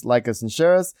friends, like us, and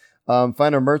share us.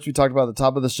 Find our merch we talked about at the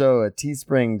top of the show at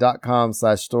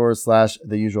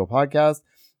teespring.com/stores/theusualpodcast.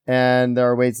 And there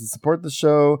are ways to support the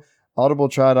show.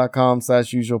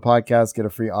 audibletrial.com/usualpodcast. Get a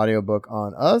free audiobook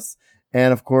on us.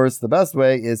 And of course, the best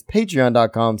way is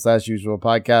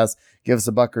patreon.com/usualpodcast. Give us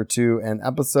 $1 or $2 an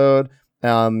episode.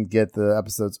 Get the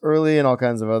episodes early and all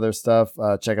kinds of other stuff.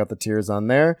 Check out the tiers on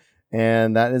there.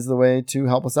 And that is the way to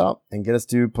help us out and get us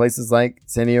to places like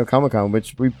San Diego Comic-Con,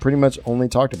 which we pretty much only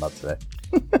talked about today.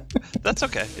 That's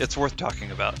okay. It's worth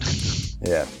talking about.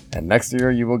 Yeah. And next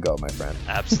year you will go, my friend.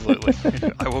 Absolutely.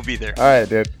 I will be there. All right,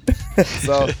 dude.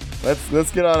 So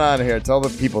let's get on out of here. Tell the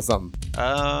people something.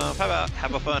 How about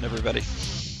have a fun, everybody?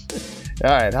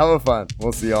 All right. Have a fun.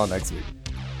 We'll see y'all next week.